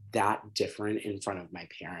acted that different in front of my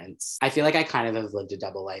parents. I feel like I kind of have lived a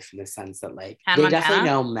double life in the sense that like they definitely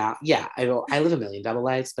know now. Yeah, I live a million double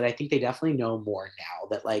lives, but I think they definitely know more now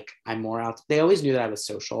that like I'm more out. They always knew that I was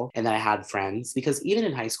social and that I had friends because even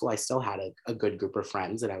in high school, I still had a good group of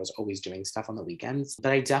friends and I was always doing stuff on the weekends.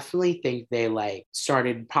 But I definitely think they like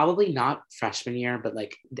started probably not freshman year, but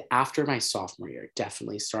like after my sophomore year,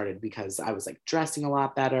 definitely started because I was like dressing a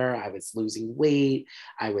lot better. I was losing weight.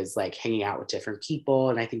 I was like hanging out with different people.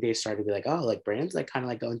 And I think they started to be like, oh, like Brandon's like kind of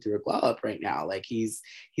like going through a glow up right now. Like he's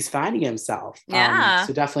finding himself. Yeah.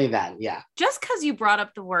 So definitely then, yeah. Just because you brought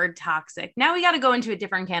up the word toxic, now we got to go into a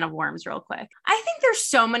different can of worms real quick. I think there's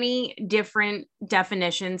so many different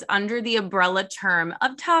definitions under the umbrella term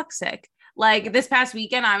of toxic. Like this past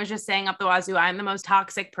weekend, I was just saying up the wazoo, I'm the most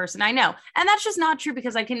toxic person I know. And that's just not true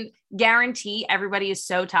because I can guarantee everybody is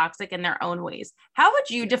so toxic in their own ways. How would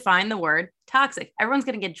you define the word toxic? Everyone's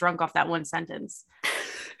going to get drunk off that one sentence.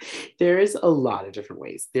 There is a lot of different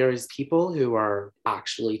ways. There's people who are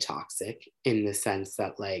actually toxic in the sense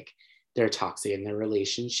that like they're toxic in their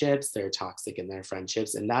relationships, they're toxic in their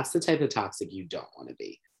friendships, and that's the type of toxic you don't want to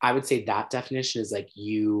be. I would say that definition is like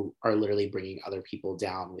you are literally bringing other people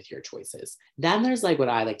down with your choices. Then there's like what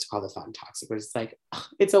I like to call the fun toxic, where it's like, oh,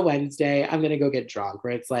 it's a Wednesday, I'm going to go get drunk,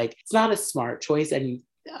 where it's like, it's not a smart choice. And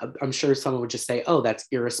I'm sure someone would just say, oh, that's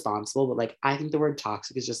irresponsible. But like, I think the word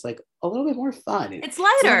toxic is just like a little bit more fun. It's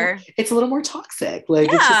lighter. It's a little more toxic.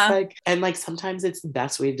 Like, it's just like, and like, sometimes it's the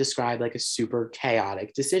best way to describe like a super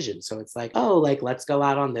chaotic decision. So it's like, oh, like, let's go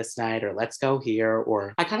out on this night or let's go here.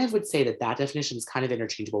 Or I kind of would say that definition is kind of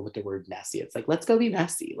interchangeable with the word messy. It's like, let's go be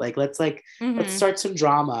messy. Like, let's let's start some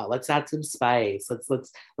drama. Let's add some spice.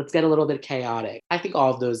 Let's get a little bit chaotic. I think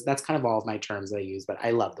all of those, that's kind of all of my terms that I use, but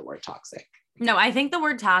I love the word toxic. No, I think the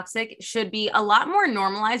word toxic should be a lot more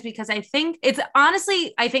normalized because I think it's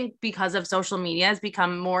honestly, I think because of social media has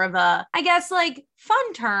become more of a, I guess, like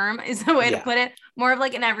fun term is the way to Yeah. put it, more of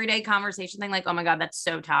like an everyday conversation thing. Like, oh my God, that's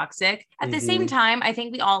so toxic. At the same Hmm. time, I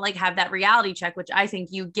think we all like have that reality check, which I think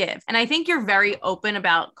you give. And I think you're very open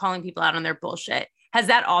about calling people out on their bullshit. Has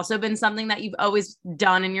that also been something that you've always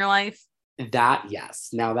done in your life? That, yes.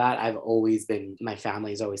 Now that I've always been, my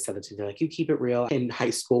family's always said that to me. They're like, you keep it real. In high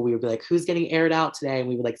school, we would be like, who's getting aired out today? And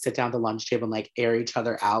we would like sit down at the lunch table and like air each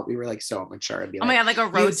other out. We were like so mature and be Oh my like, God,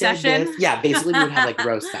 like a you roast did session. this. Yeah, basically we would have like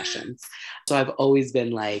roast sessions. So I've always been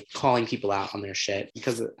like calling people out on their shit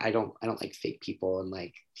because I don't like fake people and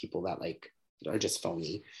like people that like are just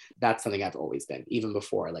phony. That's something I've always been, even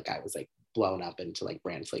before like I was like blown up into like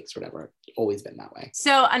brand flakes or whatever. Always been that way.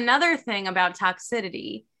 So another thing about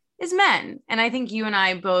toxicity is men. And I think you and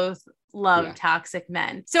I both love Yeah. toxic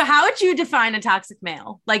men. So how would you define a toxic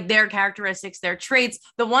male? Like their characteristics, their traits,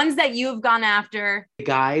 the ones that you've gone after. The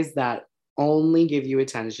guys that only give you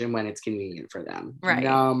attention when it's convenient for them. Right.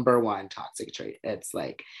 Number one toxic trait. It's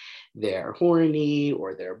like they're horny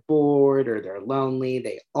or they're bored or they're lonely.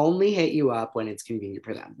 They only hit you up when it's convenient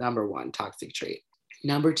for them. Number one toxic trait.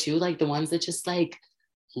 Number two, like the ones that just like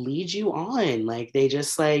lead you on. Like they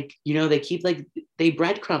just like, they keep like, they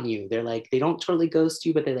breadcrumb you. They're like, they don't totally ghost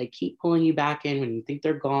you, but they like keep pulling you back in when you think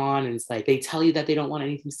they're gone. And it's like, they tell you that they don't want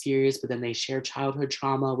anything serious, but then they share childhood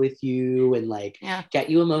trauma with you and like get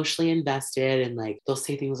you emotionally invested. And like, they'll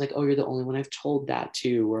say things like, oh, you're the only one I've told that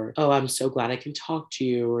to, or, oh, I'm so glad I can talk to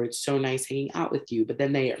you, or it's so nice hanging out with you. But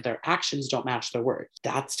then their actions don't match their words.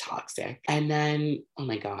 That's toxic. And then, oh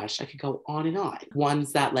my gosh, I could go on and on.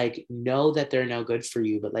 Ones that like know that they're no good for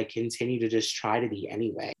you, but like continue to just try to be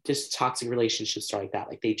anyway. Just toxic relationships are like that.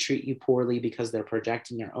 Like they treat you poorly because they're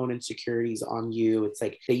projecting their own insecurities on you. It's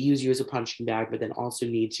like they use you as a punching bag, but then also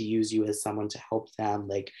need to use you as someone to help them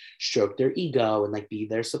like stroke their ego and like be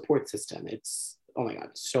their support system. It's, oh my God,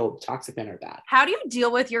 so toxic men are bad. How do you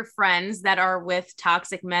deal with your friends that are with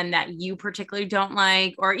toxic men that you particularly don't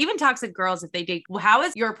like, or even toxic girls if they date? How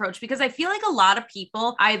is your approach? Because I feel like a lot of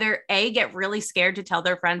people either A, get really scared to tell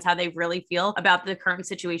their friends how they really feel about the current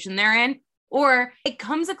situation they're in, or it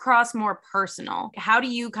comes across more personal. How do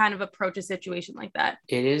you kind of approach a situation like that?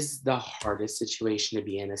 It is the hardest situation to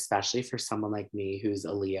be in, especially for someone like me who's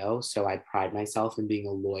a Leo. So I pride myself in being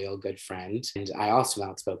a loyal, good friend. And I also am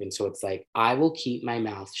outspoken. So it's like, I will keep my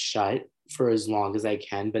mouth shut for as long as I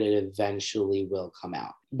can, but it eventually will come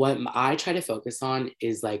out. What I try to focus on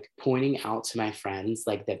is like pointing out to my friends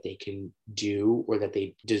like that they can do or that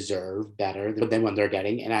they deserve better than what they're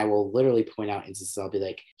getting. And I will literally point out instances. I'll be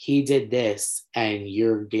like, he did this and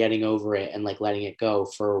you're getting over it and like letting it go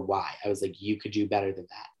for why. I was like, you could do better than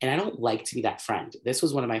that. And I don't like to be that friend. This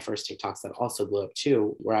was one of my first TikToks that also blew up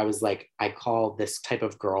too, where I was like, I call this type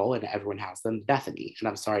of girl, and everyone has them, Bethany. And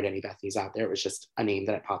I'm sorry to any Bethany's out there. It was just a name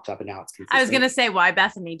that it popped up and now it's consistent. I was going to say, why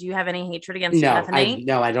Bethany? Do you have any hatred against Bethany?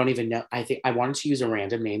 No, I don't even know. I think I wanted to use a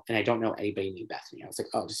random name and I don't know anybody named Bethany. I was like,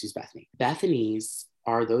 oh, just use Bethany. Bethany's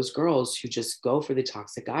are those girls who just go for the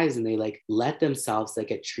toxic guys and they like let themselves like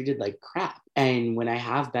get treated like crap. And when I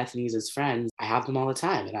have Bethany's as friends, I have them all the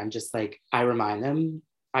time. And I'm just like, I remind them,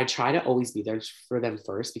 I try to always be there for them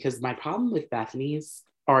first, because my problem with Bethany's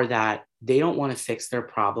are that they don't want to fix their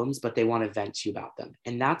problems, but they want to vent to you about them.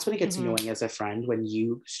 And that's when it gets annoying as a friend, when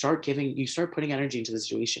you start putting energy into the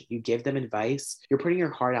situation. You give them advice, you're putting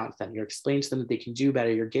your heart out to them, you're explaining to them that they can do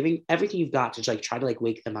better, you're giving everything you've got to like try to like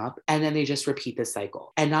wake them up. And then they just repeat the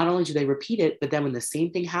cycle. And not only do they repeat it, but then when the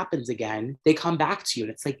same thing happens again, they come back to you.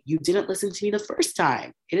 And it's like, you didn't listen to me the first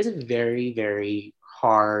time. It is a very, very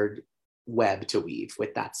hard web to weave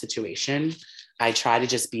with that situation. I try to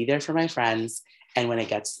just be there for my friends. And when it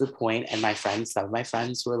gets to the point, and some of my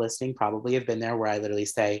friends who are listening probably have been there, where I literally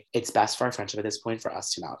say, it's best for our friendship at this point for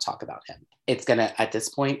us to not talk about him. It's at this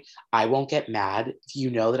point, I won't get mad if you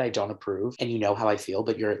know that I don't approve and you know how I feel,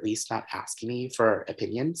 but you're at least not asking me for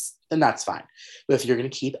opinions, then that's fine. But if you're going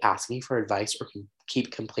to keep asking me for advice or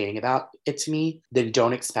keep complaining about it to me, then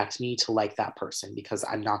don't expect me to like that person, because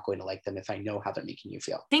I'm not going to like them if I know how they're making you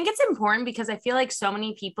feel. I think it's important because I feel like so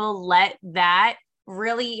many people let that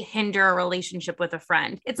really hinder a relationship with a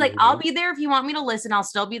friend. It's like, I'll be there if you want me to listen. I'll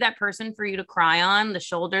still be that person for you to cry on, the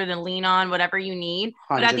shoulder, the lean on, whatever you need. 100%.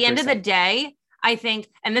 But at the end of the day, I think,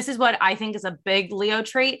 and this is what I think is a big Leo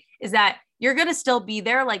trait, is that you're going to still be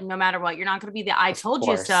there, like, no matter what. You're not going to be the I told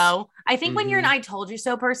you so. I think when you're an I told you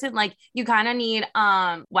so person, like, you kind of need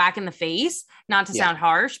whack in the face, not to sound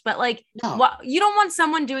harsh, but like, you don't want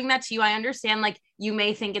someone doing that to you. I understand, like, you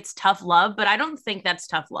may think it's tough love, but I don't think that's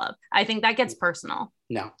tough love. I think that gets personal.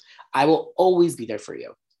 No, I will always be there for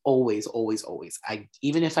you. always, always, always.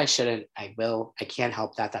 Even if I shouldn't, I will. I can't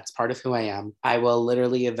help that. That's part of who I am. I will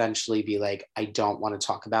literally eventually be like, I don't want to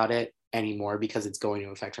talk about it anymore because it's going to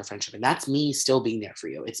affect our friendship. And that's me still being there for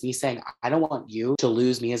you. It's me saying, I don't want you to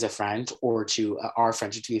lose me as a friend or to our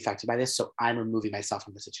friendship to be affected by this. So I'm removing myself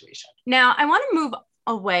from the situation. Now, I want to move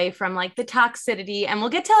away from like the toxicity, and we'll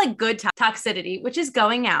get to like good toxicity, which is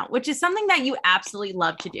going out, which is something that you absolutely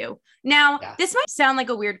love to do. Now, This might sound like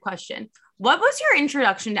a weird question. What was your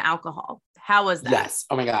introduction to alcohol? How was that? Yes.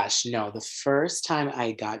 Oh my gosh. No, the first time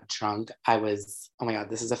I got drunk, I was, oh my God,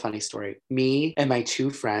 this is a funny story. Me and my two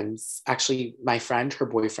friends, actually my friend, her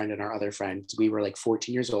boyfriend, and our other friend, we were like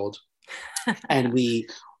 14 years old and we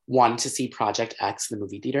wanted to see Project X in the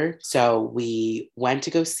movie theater. So we went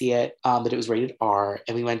to go see it, but it was rated R,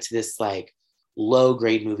 and we went to this like low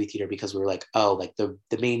grade movie theater because we were like, oh, like the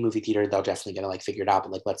main movie theater, they're definitely gonna like figure it out,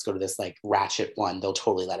 but like let's go to this like ratchet one, they'll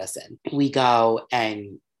totally let us in. We go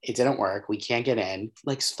and it didn't work. We can't get in.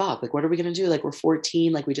 Like, fuck, like, what are we going to do? Like, we're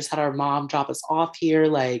 14. Like, we just had our mom drop us off here.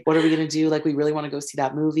 Like, what are we going to do? Like, we really want to go see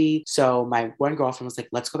that movie. So my one girlfriend was like,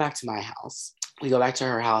 let's go back to my house. We go back to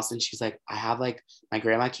her house and she's like, I have like, my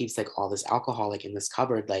grandma keeps like all this alcohol like in this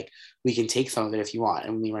cupboard. Like, we can take some of it if you want.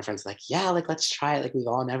 And me and my friends were like, yeah, like, let's try it. Like, we've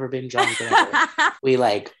all never been drunk. We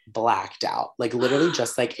like blacked out, like literally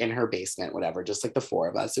just like in her basement, whatever, just like the four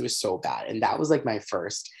of us. It was so bad. And that was like my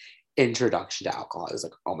first introduction to alcohol. I was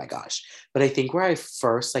like, oh my gosh. But I think where I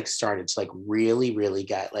first like started to like really, really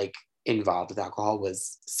get like involved with alcohol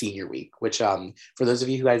was senior week, which for those of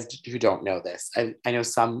you who don't know this, I know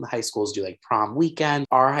some high schools do like prom weekend.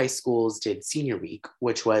 Our high schools did senior week,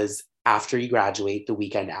 which was after you graduate, the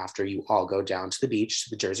weekend after, you all go down to the beach, to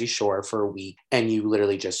the Jersey Shore for a week, and you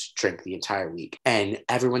literally just drink the entire week. And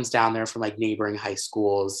everyone's down there from like neighboring high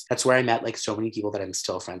schools. That's where I met like so many people that I'm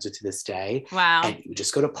still friends with to this day. Wow. And you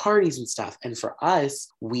just go to parties and stuff. And for us,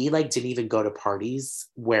 we like didn't even go to parties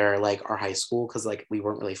where like our high school, because like we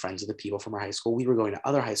weren't really friends with the people from our high school. We were going to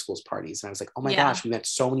other high schools parties. And I was like, oh my gosh, we met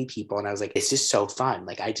so many people. And I was like, it's just so fun.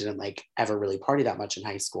 Like I didn't like ever really party that much in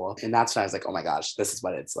high school. And that's when I was like, oh my gosh, this is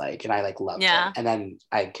what it's like. And I like loved it. And then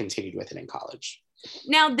I continued with it in college.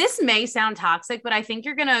 Now, this may sound toxic, but I think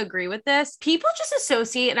you're going to agree with this. People just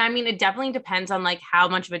associate, and I mean, it definitely depends on like how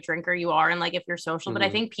much of a drinker you are and like if you're social, but I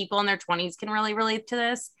think people in their 20s can really relate to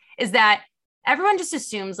this, is that everyone just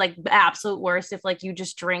assumes like the absolute worst if like you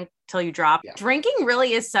just drink till you drop. Yeah. Drinking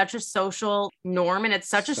really is such a social norm, and it's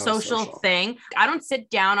such a social thing. I don't sit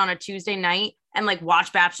down on a Tuesday night and like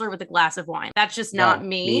watch Bachelor with a glass of wine. That's just not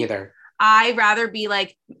me. Me either. I'd rather be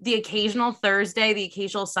like the occasional Thursday, the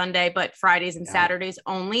occasional Sunday, but Fridays and Saturdays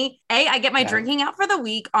only. I get my drinking out for the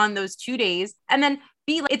week on those 2 days. And then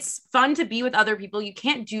B, like, it's fun to be with other people. You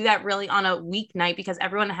can't do that really on a weeknight because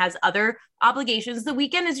everyone has other obligations. The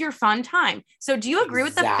weekend is your fun time. So do you agree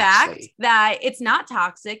with the fact that it's not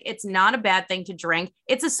toxic? It's not a bad thing to drink.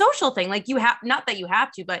 It's a social thing. Like you have, not that you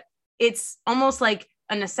have to, but it's almost like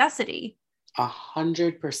a necessity.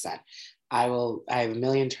 100%. I have a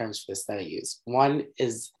million terms for this that I use. One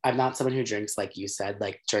is I'm not someone who drinks, like you said,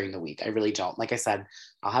 like during the week. I really don't. Like I said,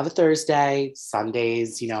 I'll have a Thursday,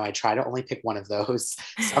 Sundays, I try to only pick one of those.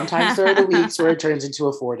 Sometimes there are the weeks where it turns into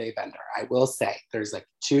a 4-day bender. I will say there's like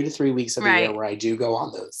 2 to 3 weeks of the year where I do go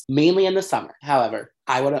on those, mainly in the summer. However,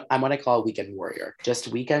 I'm what I call a weekend warrior, just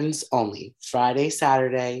weekends only. Friday,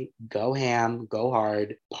 Saturday, go ham, go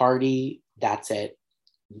hard, party. That's it.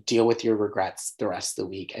 Deal with your regrets the rest of the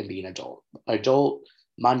week and be an adult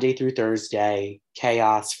Monday through Thursday,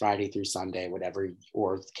 chaos Friday through Sunday, whatever,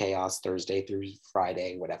 or chaos Thursday through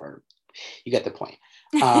Friday, whatever. You get the point.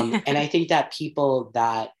 And I think that people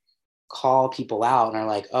that call people out and are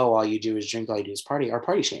like, oh, all you do is drink, all you do is party, are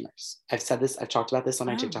party shamers. I've said this, I've talked about this on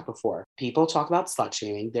my TikTok before. People talk about slut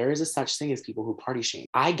shaming. There is a such thing as people who party shame.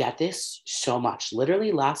 I get this so much.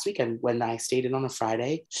 Literally last weekend when I stayed in on a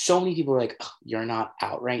Friday, so many people were like, oh, you're not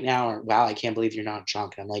out right now, or wow, I can't believe you're not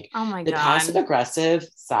drunk. And I'm like, oh my God. The passive aggressive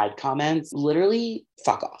side comments, literally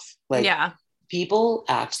fuck off. Like, people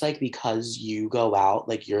act like because you go out,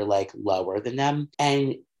 like you're like lower than them.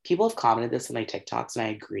 And people have commented this on my TikToks, and I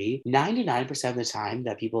agree. 99% of the time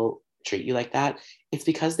that people treat you like that, it's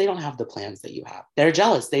because they don't have the plans that you have. They're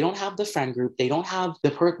jealous. They don't have the friend group. They don't have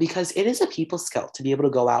the because it is a people skill to be able to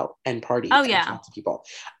go out and party. Oh, yeah. Talk to people.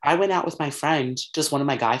 I went out with my friend, just one of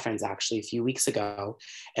my guy friends actually, a few weeks ago,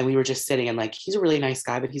 and we were just sitting, and like, he's a really nice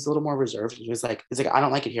guy, but he's a little more reserved. He was like, I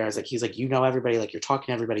don't like it here. I was like, he's like, everybody, like you're talking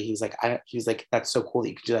to everybody. He was like, that's so cool that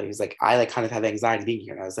you could do that. He was like, I like kind of have anxiety being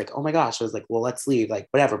here. And I was like, oh my gosh. I was like, well, let's leave, like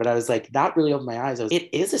whatever. But I was like, that really opened my eyes.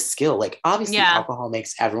 It is a skill. Like obviously alcohol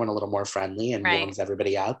makes everyone a little more friendly and warms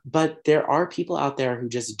everybody up. But there are people out there who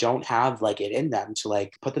just don't have like it in them to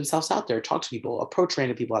like put themselves out there, talk to people, approach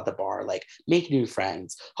random people at the bar, like make new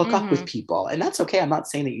friends, hook up with people. And that's okay. I'm not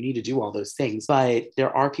saying that you need to do all those things, but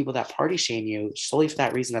there are people that party shame you solely for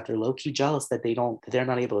that reason, that they're low key jealous that they're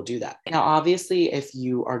not able to do that. Now, obviously, if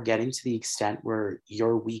you are getting to the extent where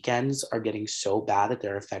your weekends are getting so bad that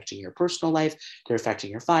they're affecting your personal life, they're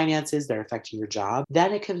affecting your finances, they're affecting your job,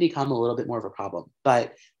 then it can become a little bit more of a problem.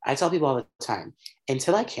 But I tell people all the time,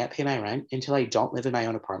 until I can't pay my rent, until I don't live in my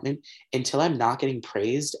own apartment, until I'm not getting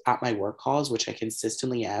praised at my work calls, which I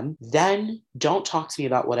consistently am, then don't talk to me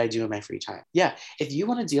about what I do in my free time. Yeah, if you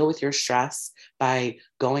want to deal with your stress by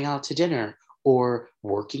going out to dinner or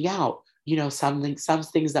working out, you know, some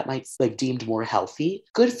things that might like deemed more healthy,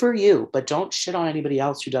 good for you. But don't shit on anybody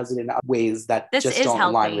else who does it in ways that just don't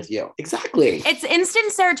align with you. Exactly. It's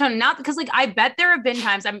instant serotonin, not because like I bet there have been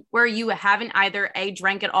times where you haven't either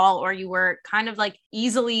drank at all, or you were kind of like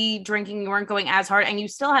easily drinking, you weren't going as hard, and you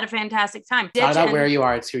still had a fantastic time. It's not about where you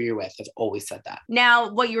are, it's who you're with. I've always said that.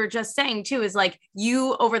 Now, what you were just saying too is like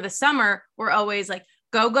you over the summer were always like,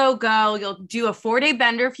 go, go, go. You'll do a 4-day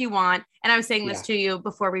bender if you want. And I was saying this to you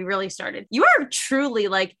before we really started. You are truly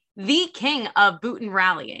like the king of boot and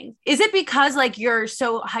rallying. Is it because like you're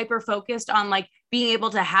so hyper focused on like being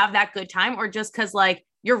able to have that good time, or just because like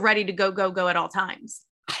you're ready to go, go, go at all times?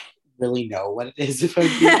 I don't really know what it is, if I'm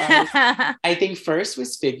being honest. I think first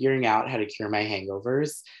was figuring out how to cure my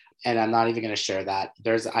hangovers. And I'm not even going to share that.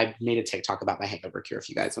 I've made a TikTok about my hangover cure if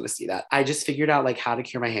you guys want to see that. I just figured out like how to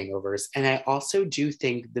cure my hangovers. And I also do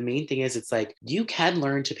think the main thing is it's like, you can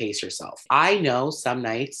learn to pace yourself. I know some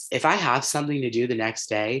nights, if I have something to do the next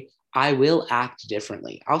day, I will act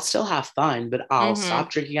differently. I'll still have fun, but I'll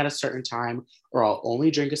stop drinking at a certain time, or I'll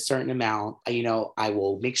only drink a certain amount. You know, I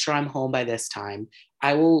will make sure I'm home by this time.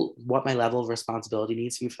 I will what my level of responsibility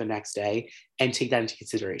needs to be for the next day and take that into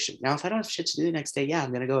consideration. Now, if I don't have shit to do the next day, yeah, I'm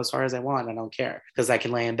going to go as far as I want. I don't care, because I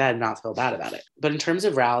can lay in bed and not feel bad about it. But in terms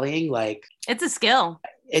of rallying, like, it's a skill.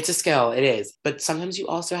 It's a skill. It is. But sometimes you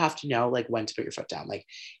also have to know like when to put your foot down. Like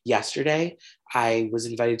yesterday, I was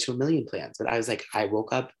invited to a million plans, but I was like, I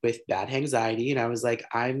woke up with bad anxiety and I was like,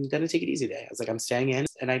 I'm going to take it easy today. I was like, I'm staying in,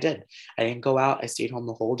 and I did. I didn't go out. I stayed home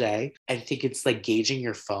the whole day. I think it's like gauging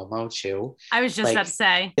your FOMO too. I was just like, about to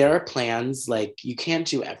say. There are plans, like you can't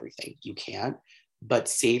do everything. You can't. But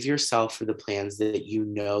save yourself for the plans that you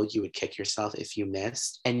know you would kick yourself if you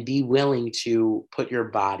missed, and be willing to put your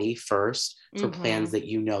body first for plans that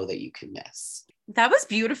you know that you can miss. That was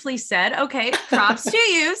beautifully said. Okay, props to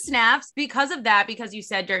you, Snaps, because of that, because you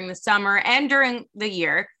said during the summer and during the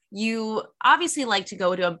year, you obviously like to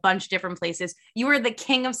go to a bunch of different places. You were the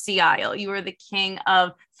king of Sea Isle. You were the king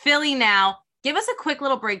of Philly now. Give us a quick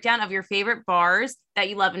little breakdown of your favorite bars that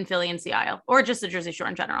you love in Philly and Sea Isle, or just the Jersey Shore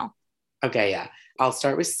in general. Okay, yeah. I'll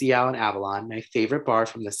start with Sea Isle and Avalon. My favorite bar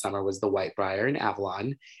from this summer was the Whitebriar in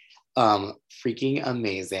Avalon. Freaking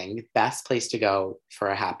amazing. Best place to go for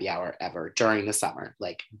a happy hour ever during the summer.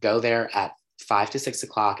 Like, go there at 5 to 6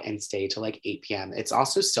 o'clock and stay till like 8 p.m. It's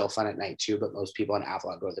also still fun at night too, but most people in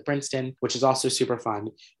Avalon go to the Princeton, which is also super fun.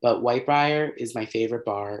 But Whitebriar is my favorite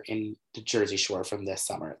bar in the Jersey Shore from this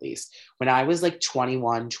summer, at least. When I was like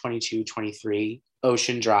 21, 22, 23,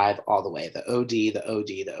 Ocean Drive all the way, the OD, the OD,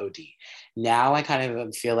 the OD. Now I kind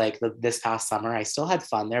of feel like this past summer, I still had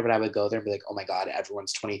fun there, but I would go there and be like, oh my God,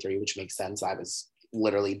 everyone's 23, which makes sense. I was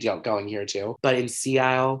literally going here too. But in Sea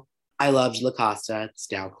Isle, I loved La Costa.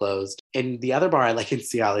 It's now closed. And the other bar I like in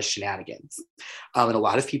Sea Isle is Shenanigans. And a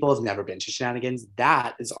lot of people have never been to Shenanigans.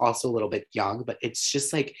 That is also a little bit young, but it's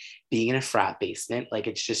just like being in a frat basement. Like,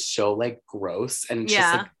 it's just so like gross. And it's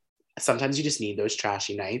just like, sometimes you just need those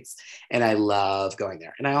trashy nights. And I love going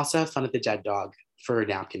there. And I also have fun at the Dead Dog for a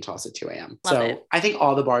napkin toss at 2 a.m. So I think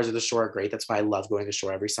all the bars of the shore are great. That's why I love going to the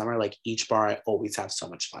shore every summer. Like, each bar I always have so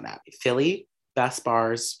much fun at. Philly, best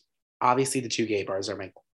bars. Obviously the two gay bars are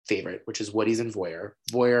my favorite, which is Woody's and Voyeur.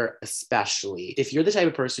 Voyeur, especially if you're the type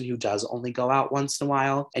of person who does only go out once in a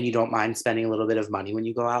while and you don't mind spending a little bit of money when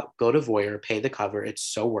you go out, go to Voyeur, pay the cover. It's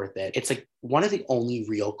so worth it. It's like one of the only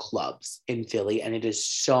real clubs in Philly, and it is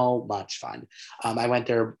so much fun. I went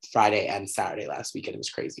there Friday and Saturday last week, and it was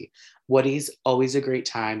crazy. Woody's, always a great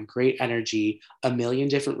time, great energy, a million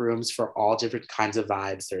different rooms for all different kinds of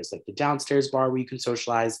vibes. There's like the downstairs bar where you can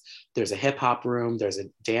socialize. There's a hip hop room. There's a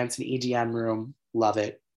dance and EDM room. Love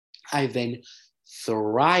it. I've been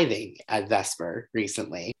thriving at Vesper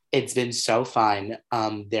recently. It's been so fun.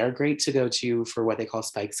 They're great to go to for what they call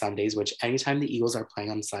Spike Sundays, which anytime the Eagles are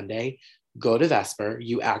playing on Sunday, go to Vesper.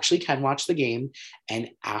 You actually can watch the game. And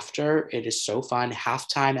after, it is so fun.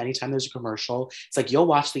 Halftime, anytime there's a commercial, it's like you'll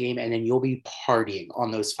watch the game and then you'll be partying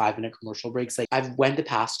on those 5-minute commercial breaks. Like I've went the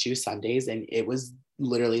past 2 Sundays and it was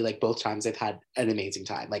literally like both times I've had an amazing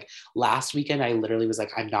time. Like last weekend, I literally was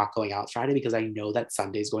like, I'm not going out Friday because I know that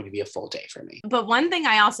Sunday is going to be a full day for me. But one thing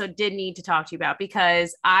I also did need to talk to you about,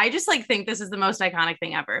 because I just like think this is the most iconic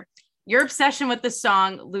thing ever. Your obsession with the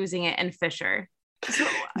song Losing It and Fisher. So,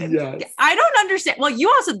 yes. I don't understand. Well, you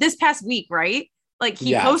also this past week, right? Like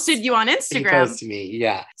he posted you on Instagram. He posted me,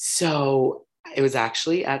 yeah. So it was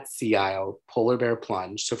actually at Sea Isle Polar Bear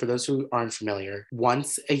Plunge. So for those who aren't familiar,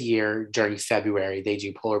 once a year during February, they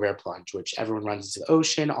do Polar Bear Plunge, which everyone runs into the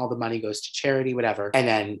ocean. All the money goes to charity, whatever. And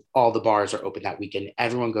then all the bars are open that weekend.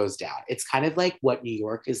 Everyone goes down. It's kind of like what New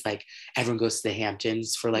York is like. Everyone goes to the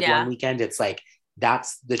Hamptons for like one weekend. It's like,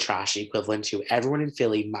 that's the trashy equivalent to everyone in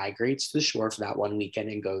Philly migrates to the shore for that one weekend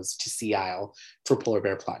and goes to Sea Isle for Polar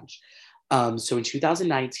Bear Plunge. So in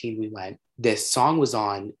 2019, we went, this song was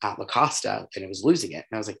on at La Costa and it was Losing It.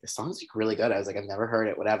 And I was like, this song's like really good. I was like, I've never heard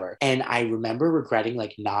it, whatever. And I remember regretting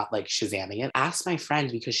like not like Shazamming it. Asked my friend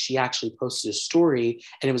because she actually posted a story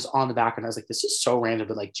and it was on the background. I was like, this is so random,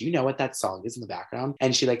 but like, do you know what that song is in the background?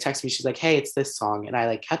 And she like texted me, she's like, hey, it's this song. And I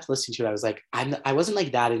like kept listening to it. I was like, I wasn't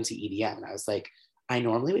like that into EDM. And I was like, I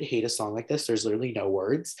normally would hate a song like this. There's literally no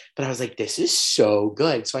words, but I was like, this is so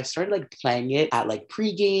good. So I started like playing it at like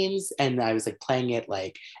pre-games and I was like playing it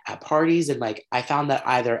like at parties. And like, I found that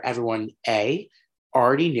either everyone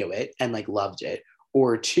already knew it and like loved it,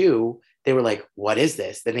 or 2, they were like, what is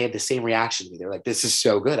this? Then they had the same reaction to me. They're like, this is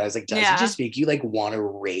so good. I was like, does it just make you like want to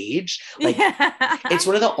rage? Like it's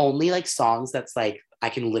one of the only like songs that's like, I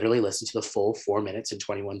can literally listen to the full 4 minutes and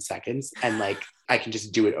 21 seconds and like I can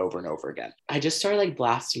just do it over and over again. I just started like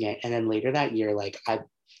blasting it. And then later that year, like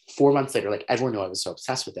 4 months later, like everyone knew I was so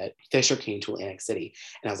obsessed with it. Fisher came to Atlantic City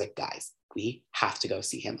and I was like, guys, we have to go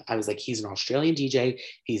see him. I was like, he's an Australian DJ.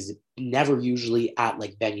 He's never usually at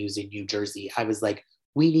like venues in New Jersey. I was like,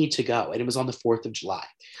 we need to go. And it was on the 4th of July.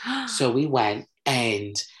 So we went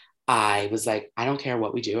and I was like, I don't care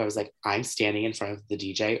what we do. I was like, I'm standing in front of the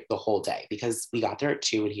DJ the whole day because we got there at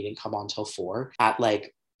 2 and he didn't come on until 4. At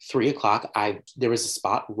like 3 o'clock, there was a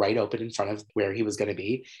spot right open in front of where he was going to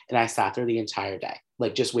be. And I sat there the entire day,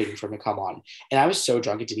 like just waiting for him to come on. And I was so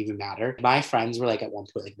drunk, it didn't even matter. My friends were like at one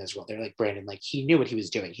point, like miserable. They're like, Brandon, like he knew what he was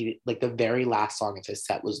doing. He like the very last song of his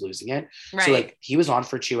set was Losing It. Right. So like he was on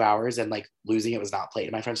for 2 hours and like Losing It was not played.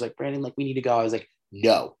 And my friends were like, Brandon, like we need to go. I was like,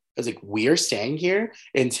 no. I was like, we're staying here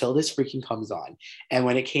until this freaking comes on. And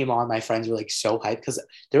when it came on, my friends were like so hyped because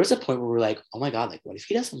there was a point where we were like, oh my God, like what if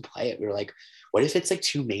he doesn't play it? We were like, what if it's like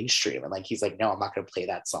too mainstream? And like, he's like, no, I'm not going to play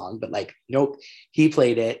that song. But like, nope, he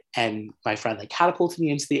played it. And my friend like catapulted me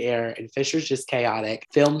into the air and Fisher's just chaotic,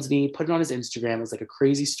 filmed me, put it on his Instagram. It was like a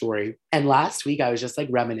crazy story. And last week I was just like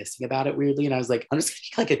reminiscing about it weirdly. And I was like, I'm just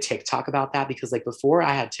going to make like a TikTok about that because like before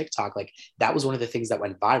I had TikTok, like that was one of the things that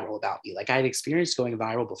went viral about me. Like I had experienced going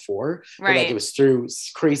viral before, right. But like it was through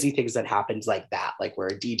crazy things that happened like that, like where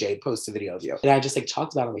a DJ posts a video of you. And I just like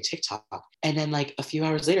talked about it on my TikTok. And then like a few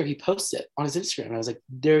hours later, he posted it on his Instagram. And I was like,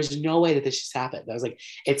 there's no way that this just happened. I was like,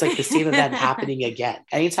 it's like the same event happening again.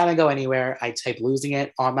 Anytime I go anywhere, I type Losing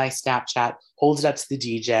It on my Snapchat, hold it up to the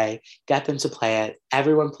DJ, get them to play it.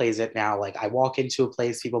 Everyone plays it now. Like I walk into a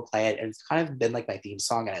place, people play it. And it's kind of been like my theme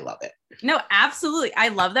song and I love it. No, absolutely. I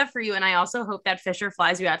love that for you. And I also hope that Fisher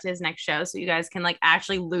flies you out to his next show so you guys can like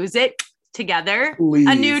actually lose it together. Please.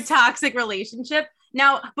 A new toxic relationship.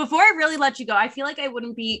 Now, before I really let you go, I feel like I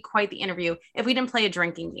wouldn't be quite the interview if we didn't play a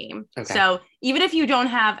drinking game. Okay. So even if you don't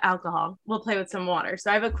have alcohol, we'll play with some water. So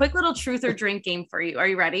I have a quick little truth or drink game for you. Are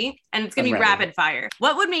you ready? And it's going to be rapid fire.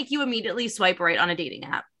 What would make you immediately swipe right on a dating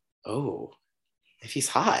app? Oh, if he's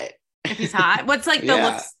hot. If he's hot? What's like the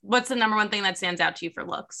looks? What's the number one thing that stands out to you for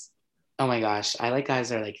looks? Oh my gosh. I like guys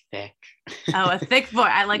that are like thick. Oh, a thick boy.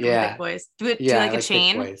 I like thick boys. Do you like a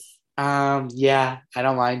chain? Yeah, I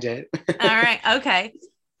don't mind it. All right. Okay.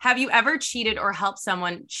 Have you ever cheated or helped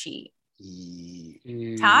someone cheat?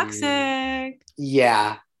 Toxic.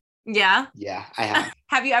 Yeah. Yeah? Yeah, I have.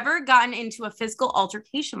 Have you ever gotten into a physical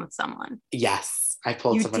altercation with someone? Yes. I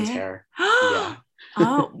pulled someone's hair. Yeah.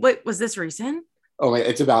 Oh, wait, was this recent? Oh, wait,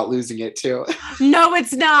 it's about losing it too. No,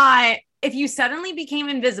 it's not. If you suddenly became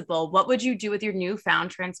invisible, what would you do with your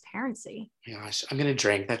newfound transparency? Oh my gosh, I'm going to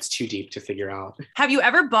drink. That's too deep to figure out. Have you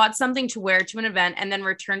ever bought something to wear to an event and then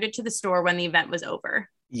returned it to the store when the event was over?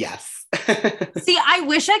 Yes. See, I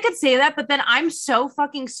wish I could say that, but then I'm so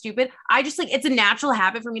fucking stupid. I just like, it's a natural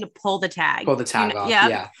habit for me to pull the tag. Pull the tag off. Yeah.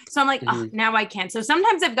 Yeah. So I'm like, oh, now I can't. So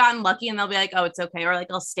sometimes I've gotten lucky and they'll be like, oh, it's okay. Or like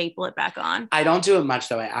I'll staple it back on. I don't do it much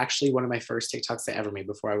though. One of my first TikToks I ever made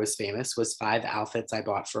before I was famous was 5 outfits I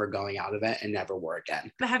bought for a going out event and never wore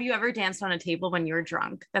again. But have you ever danced on a table when you were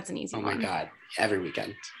drunk? That's an easy one. one. Oh my God. Every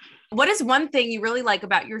weekend. What is one thing you really like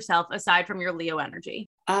about yourself aside from your Leo energy?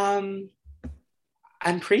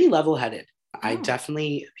 I'm pretty level-headed. I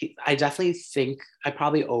definitely think I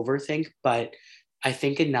probably overthink, but I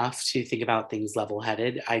think enough to think about things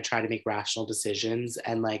level-headed. I try to make rational decisions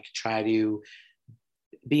and like try to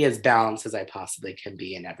be as balanced as I possibly can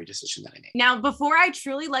be in every decision that I make. Now, before I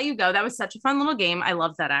truly let you go, that was such a fun little game. I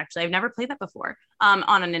love that, actually. I've never played that before, on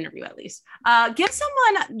an interview at least. Give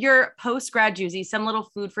someone your post-grad juicy, some little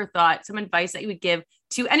food for thought, some advice that you would give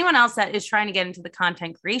to anyone else that is trying to get into the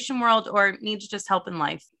content creation world or needs just help in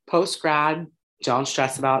life. Post-grad, don't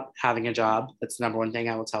stress about having a job. That's the number one thing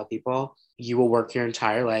I will tell people. You will work your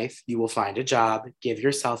entire life. You will find a job. Give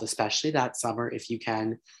yourself, especially that summer, if you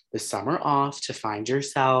can, the summer off to find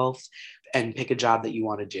yourself and pick a job that you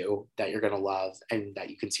want to do, that you're going to love and that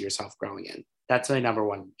you can see yourself growing in. That's my number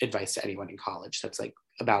one advice to anyone in college that's like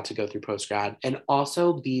about to go through post-grad. And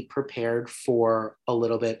also be prepared for a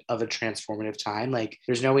little bit of a transformative time. Like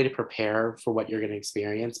there's no way to prepare for what you're going to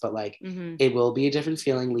experience, but like it will be a different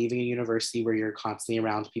feeling leaving a university where you're constantly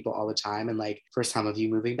around people all the time. And like for some of you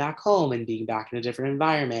moving back home and being back in a different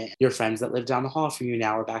environment, your friends that live down the hall from you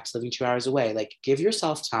now are back to living 2 hours away. Like give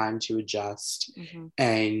yourself time to adjust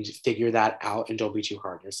and figure that out and don't be too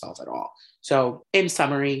hard on yourself at all. So in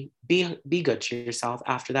summary, be good to yourself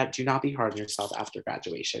after that. Do not be hard on yourself after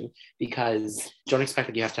graduation, because don't expect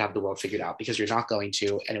that you have to have the world figured out, because you're not going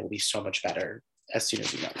to, and it will be so much better as soon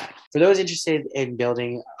as you know that. For those interested in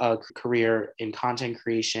building a career in content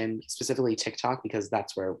creation, specifically TikTok, because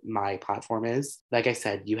that's where my platform is, like I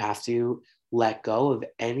said, you have to let go of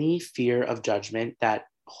any fear of judgment that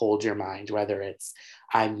hold your mind, whether it's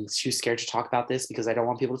I'm too scared to talk about this because I don't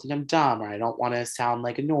want people to think I'm dumb, or I don't want to sound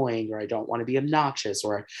like annoying, or I don't want to be obnoxious,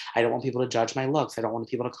 or I don't want people to judge my looks, I don't want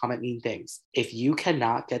people to comment mean things. If you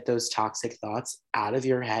cannot get those toxic thoughts out of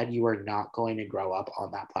your head, you are not going to grow up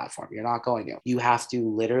on that platform. You're not going to. You have to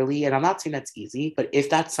literally, and I'm not saying that's easy, but if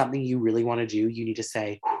that's something you really want to do, you need to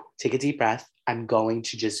say, take a deep breath. I'm going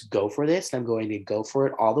to just go for this. I'm going to go for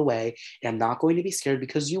it all the way. And I'm not going to be scared,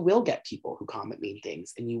 because you will get people who comment mean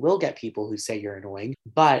things and you will get people who say you're annoying,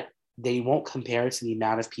 but they won't compare to the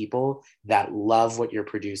amount of people that love what you're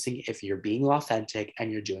producing if you're being authentic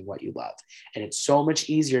and you're doing what you love. And it's so much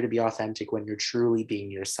easier to be authentic when you're truly being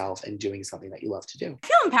yourself and doing something that you love to do. I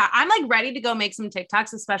feel empowered. I'm like ready to go make some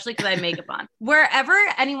TikToks, especially because I have makeup on. Wherever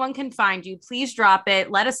anyone can find you, please drop it.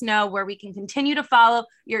 Let us know where we can continue to follow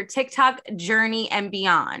your TikTok journey and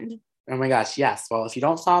beyond. Oh my gosh, yes. Well, if you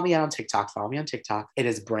don't follow me on TikTok, follow me on TikTok. It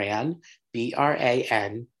is Bran,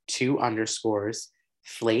 BRAN, 2 underscores,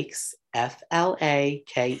 Flakes, FLAKEZZ.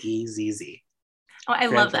 Oh, I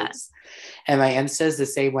love that. And my Insta is the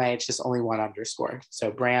same way. It's just only 1 underscore. So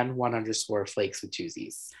Bran, 1 underscore, Flakes with 2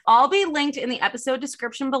 Z's. All be linked in the episode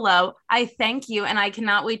description below. I thank you, and I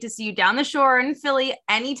cannot wait to see you down the shore in Philly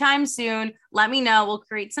anytime soon. Let me know. We'll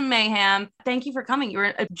create some mayhem. Thank you for coming. You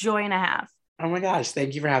were a joy and a half. Oh my gosh,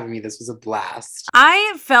 thank you for having me. This was a blast.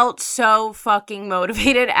 I felt so fucking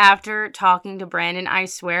motivated after talking to Brandon. I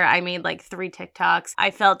swear I made like 3 TikToks.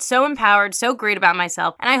 I felt so empowered, so great about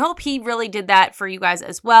myself. And I hope he really did that for you guys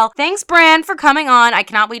as well. Thanks, Brand, for coming on. I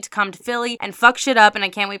cannot wait to come to Philly and fuck shit up. And I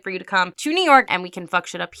can't wait for you to come to New York and we can fuck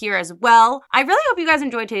shit up here as well. I really hope you guys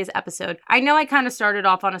enjoyed today's episode. I know I kind of started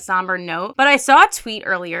off on a somber note, but I saw a tweet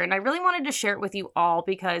earlier and I really wanted to share it with you all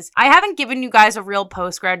because I haven't given you guys a real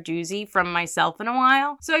post-grad doozy from myself in a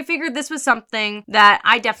while. So I figured this was something that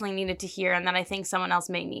I definitely needed to hear and that I think someone else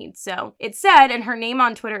may need. So it said, and her name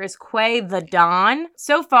on Twitter is Quay the Dawn.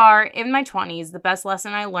 So far in my 20s, the best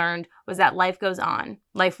lesson I learned was that life goes on.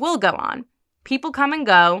 Life will go on. People come and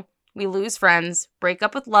go. We lose friends, break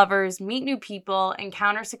up with lovers, meet new people,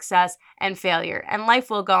 encounter success and failure, and life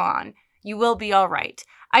will go on. You will be all right.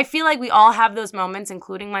 I feel like we all have those moments,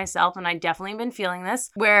 including myself, and I definitely have been feeling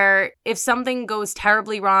this, where if something goes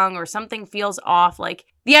terribly wrong or something feels off, like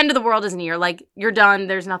the end of the world is near, like you're done,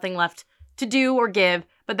 there's nothing left to do or give,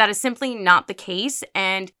 but that is simply not the case,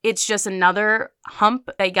 and it's just another hump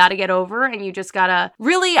that you gotta get over, and you just gotta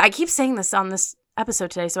really, I keep saying this on this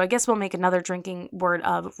episode today, so I guess we'll make another drinking word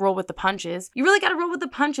of roll with the punches. You really got to roll with the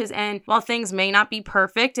punches, and while things may not be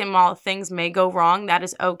perfect and while things may go wrong, that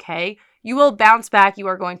is okay. You will bounce back. You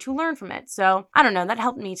are going to learn from it. So I don't know, that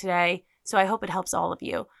helped me today, so I hope it helps all of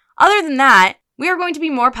you. Other than that, We are going to be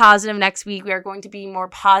more positive next week. We are going to be more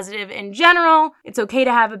positive in general. It's okay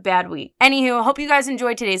to have a bad week. Anywho, hope you guys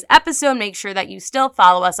enjoyed today's episode. Make sure that you still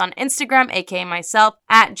follow us on Instagram, aka myself,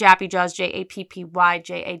 at JappyJaws,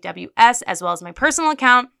 JappyJaws, as well as my personal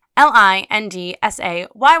account,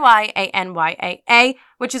 LINDSAYYYANYAA,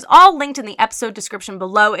 which is all linked in the episode description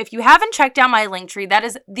below. If you haven't checked out my Linktree, that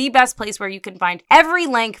is the best place where you can find every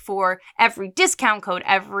link for every discount code,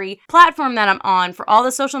 every platform that I'm on, for all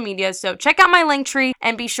the social media. So check out my Linktree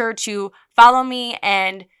and be sure to follow me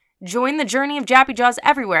and join the journey of Jappy Jaws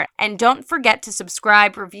everywhere. And don't forget to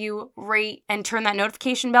subscribe, review, rate, and turn that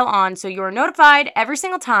notification bell on so you're notified every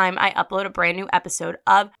single time I upload a brand new episode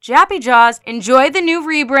of Jappy Jaws. Enjoy the new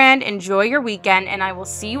rebrand, enjoy your weekend, and I will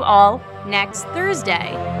see you all next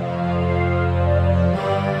Thursday.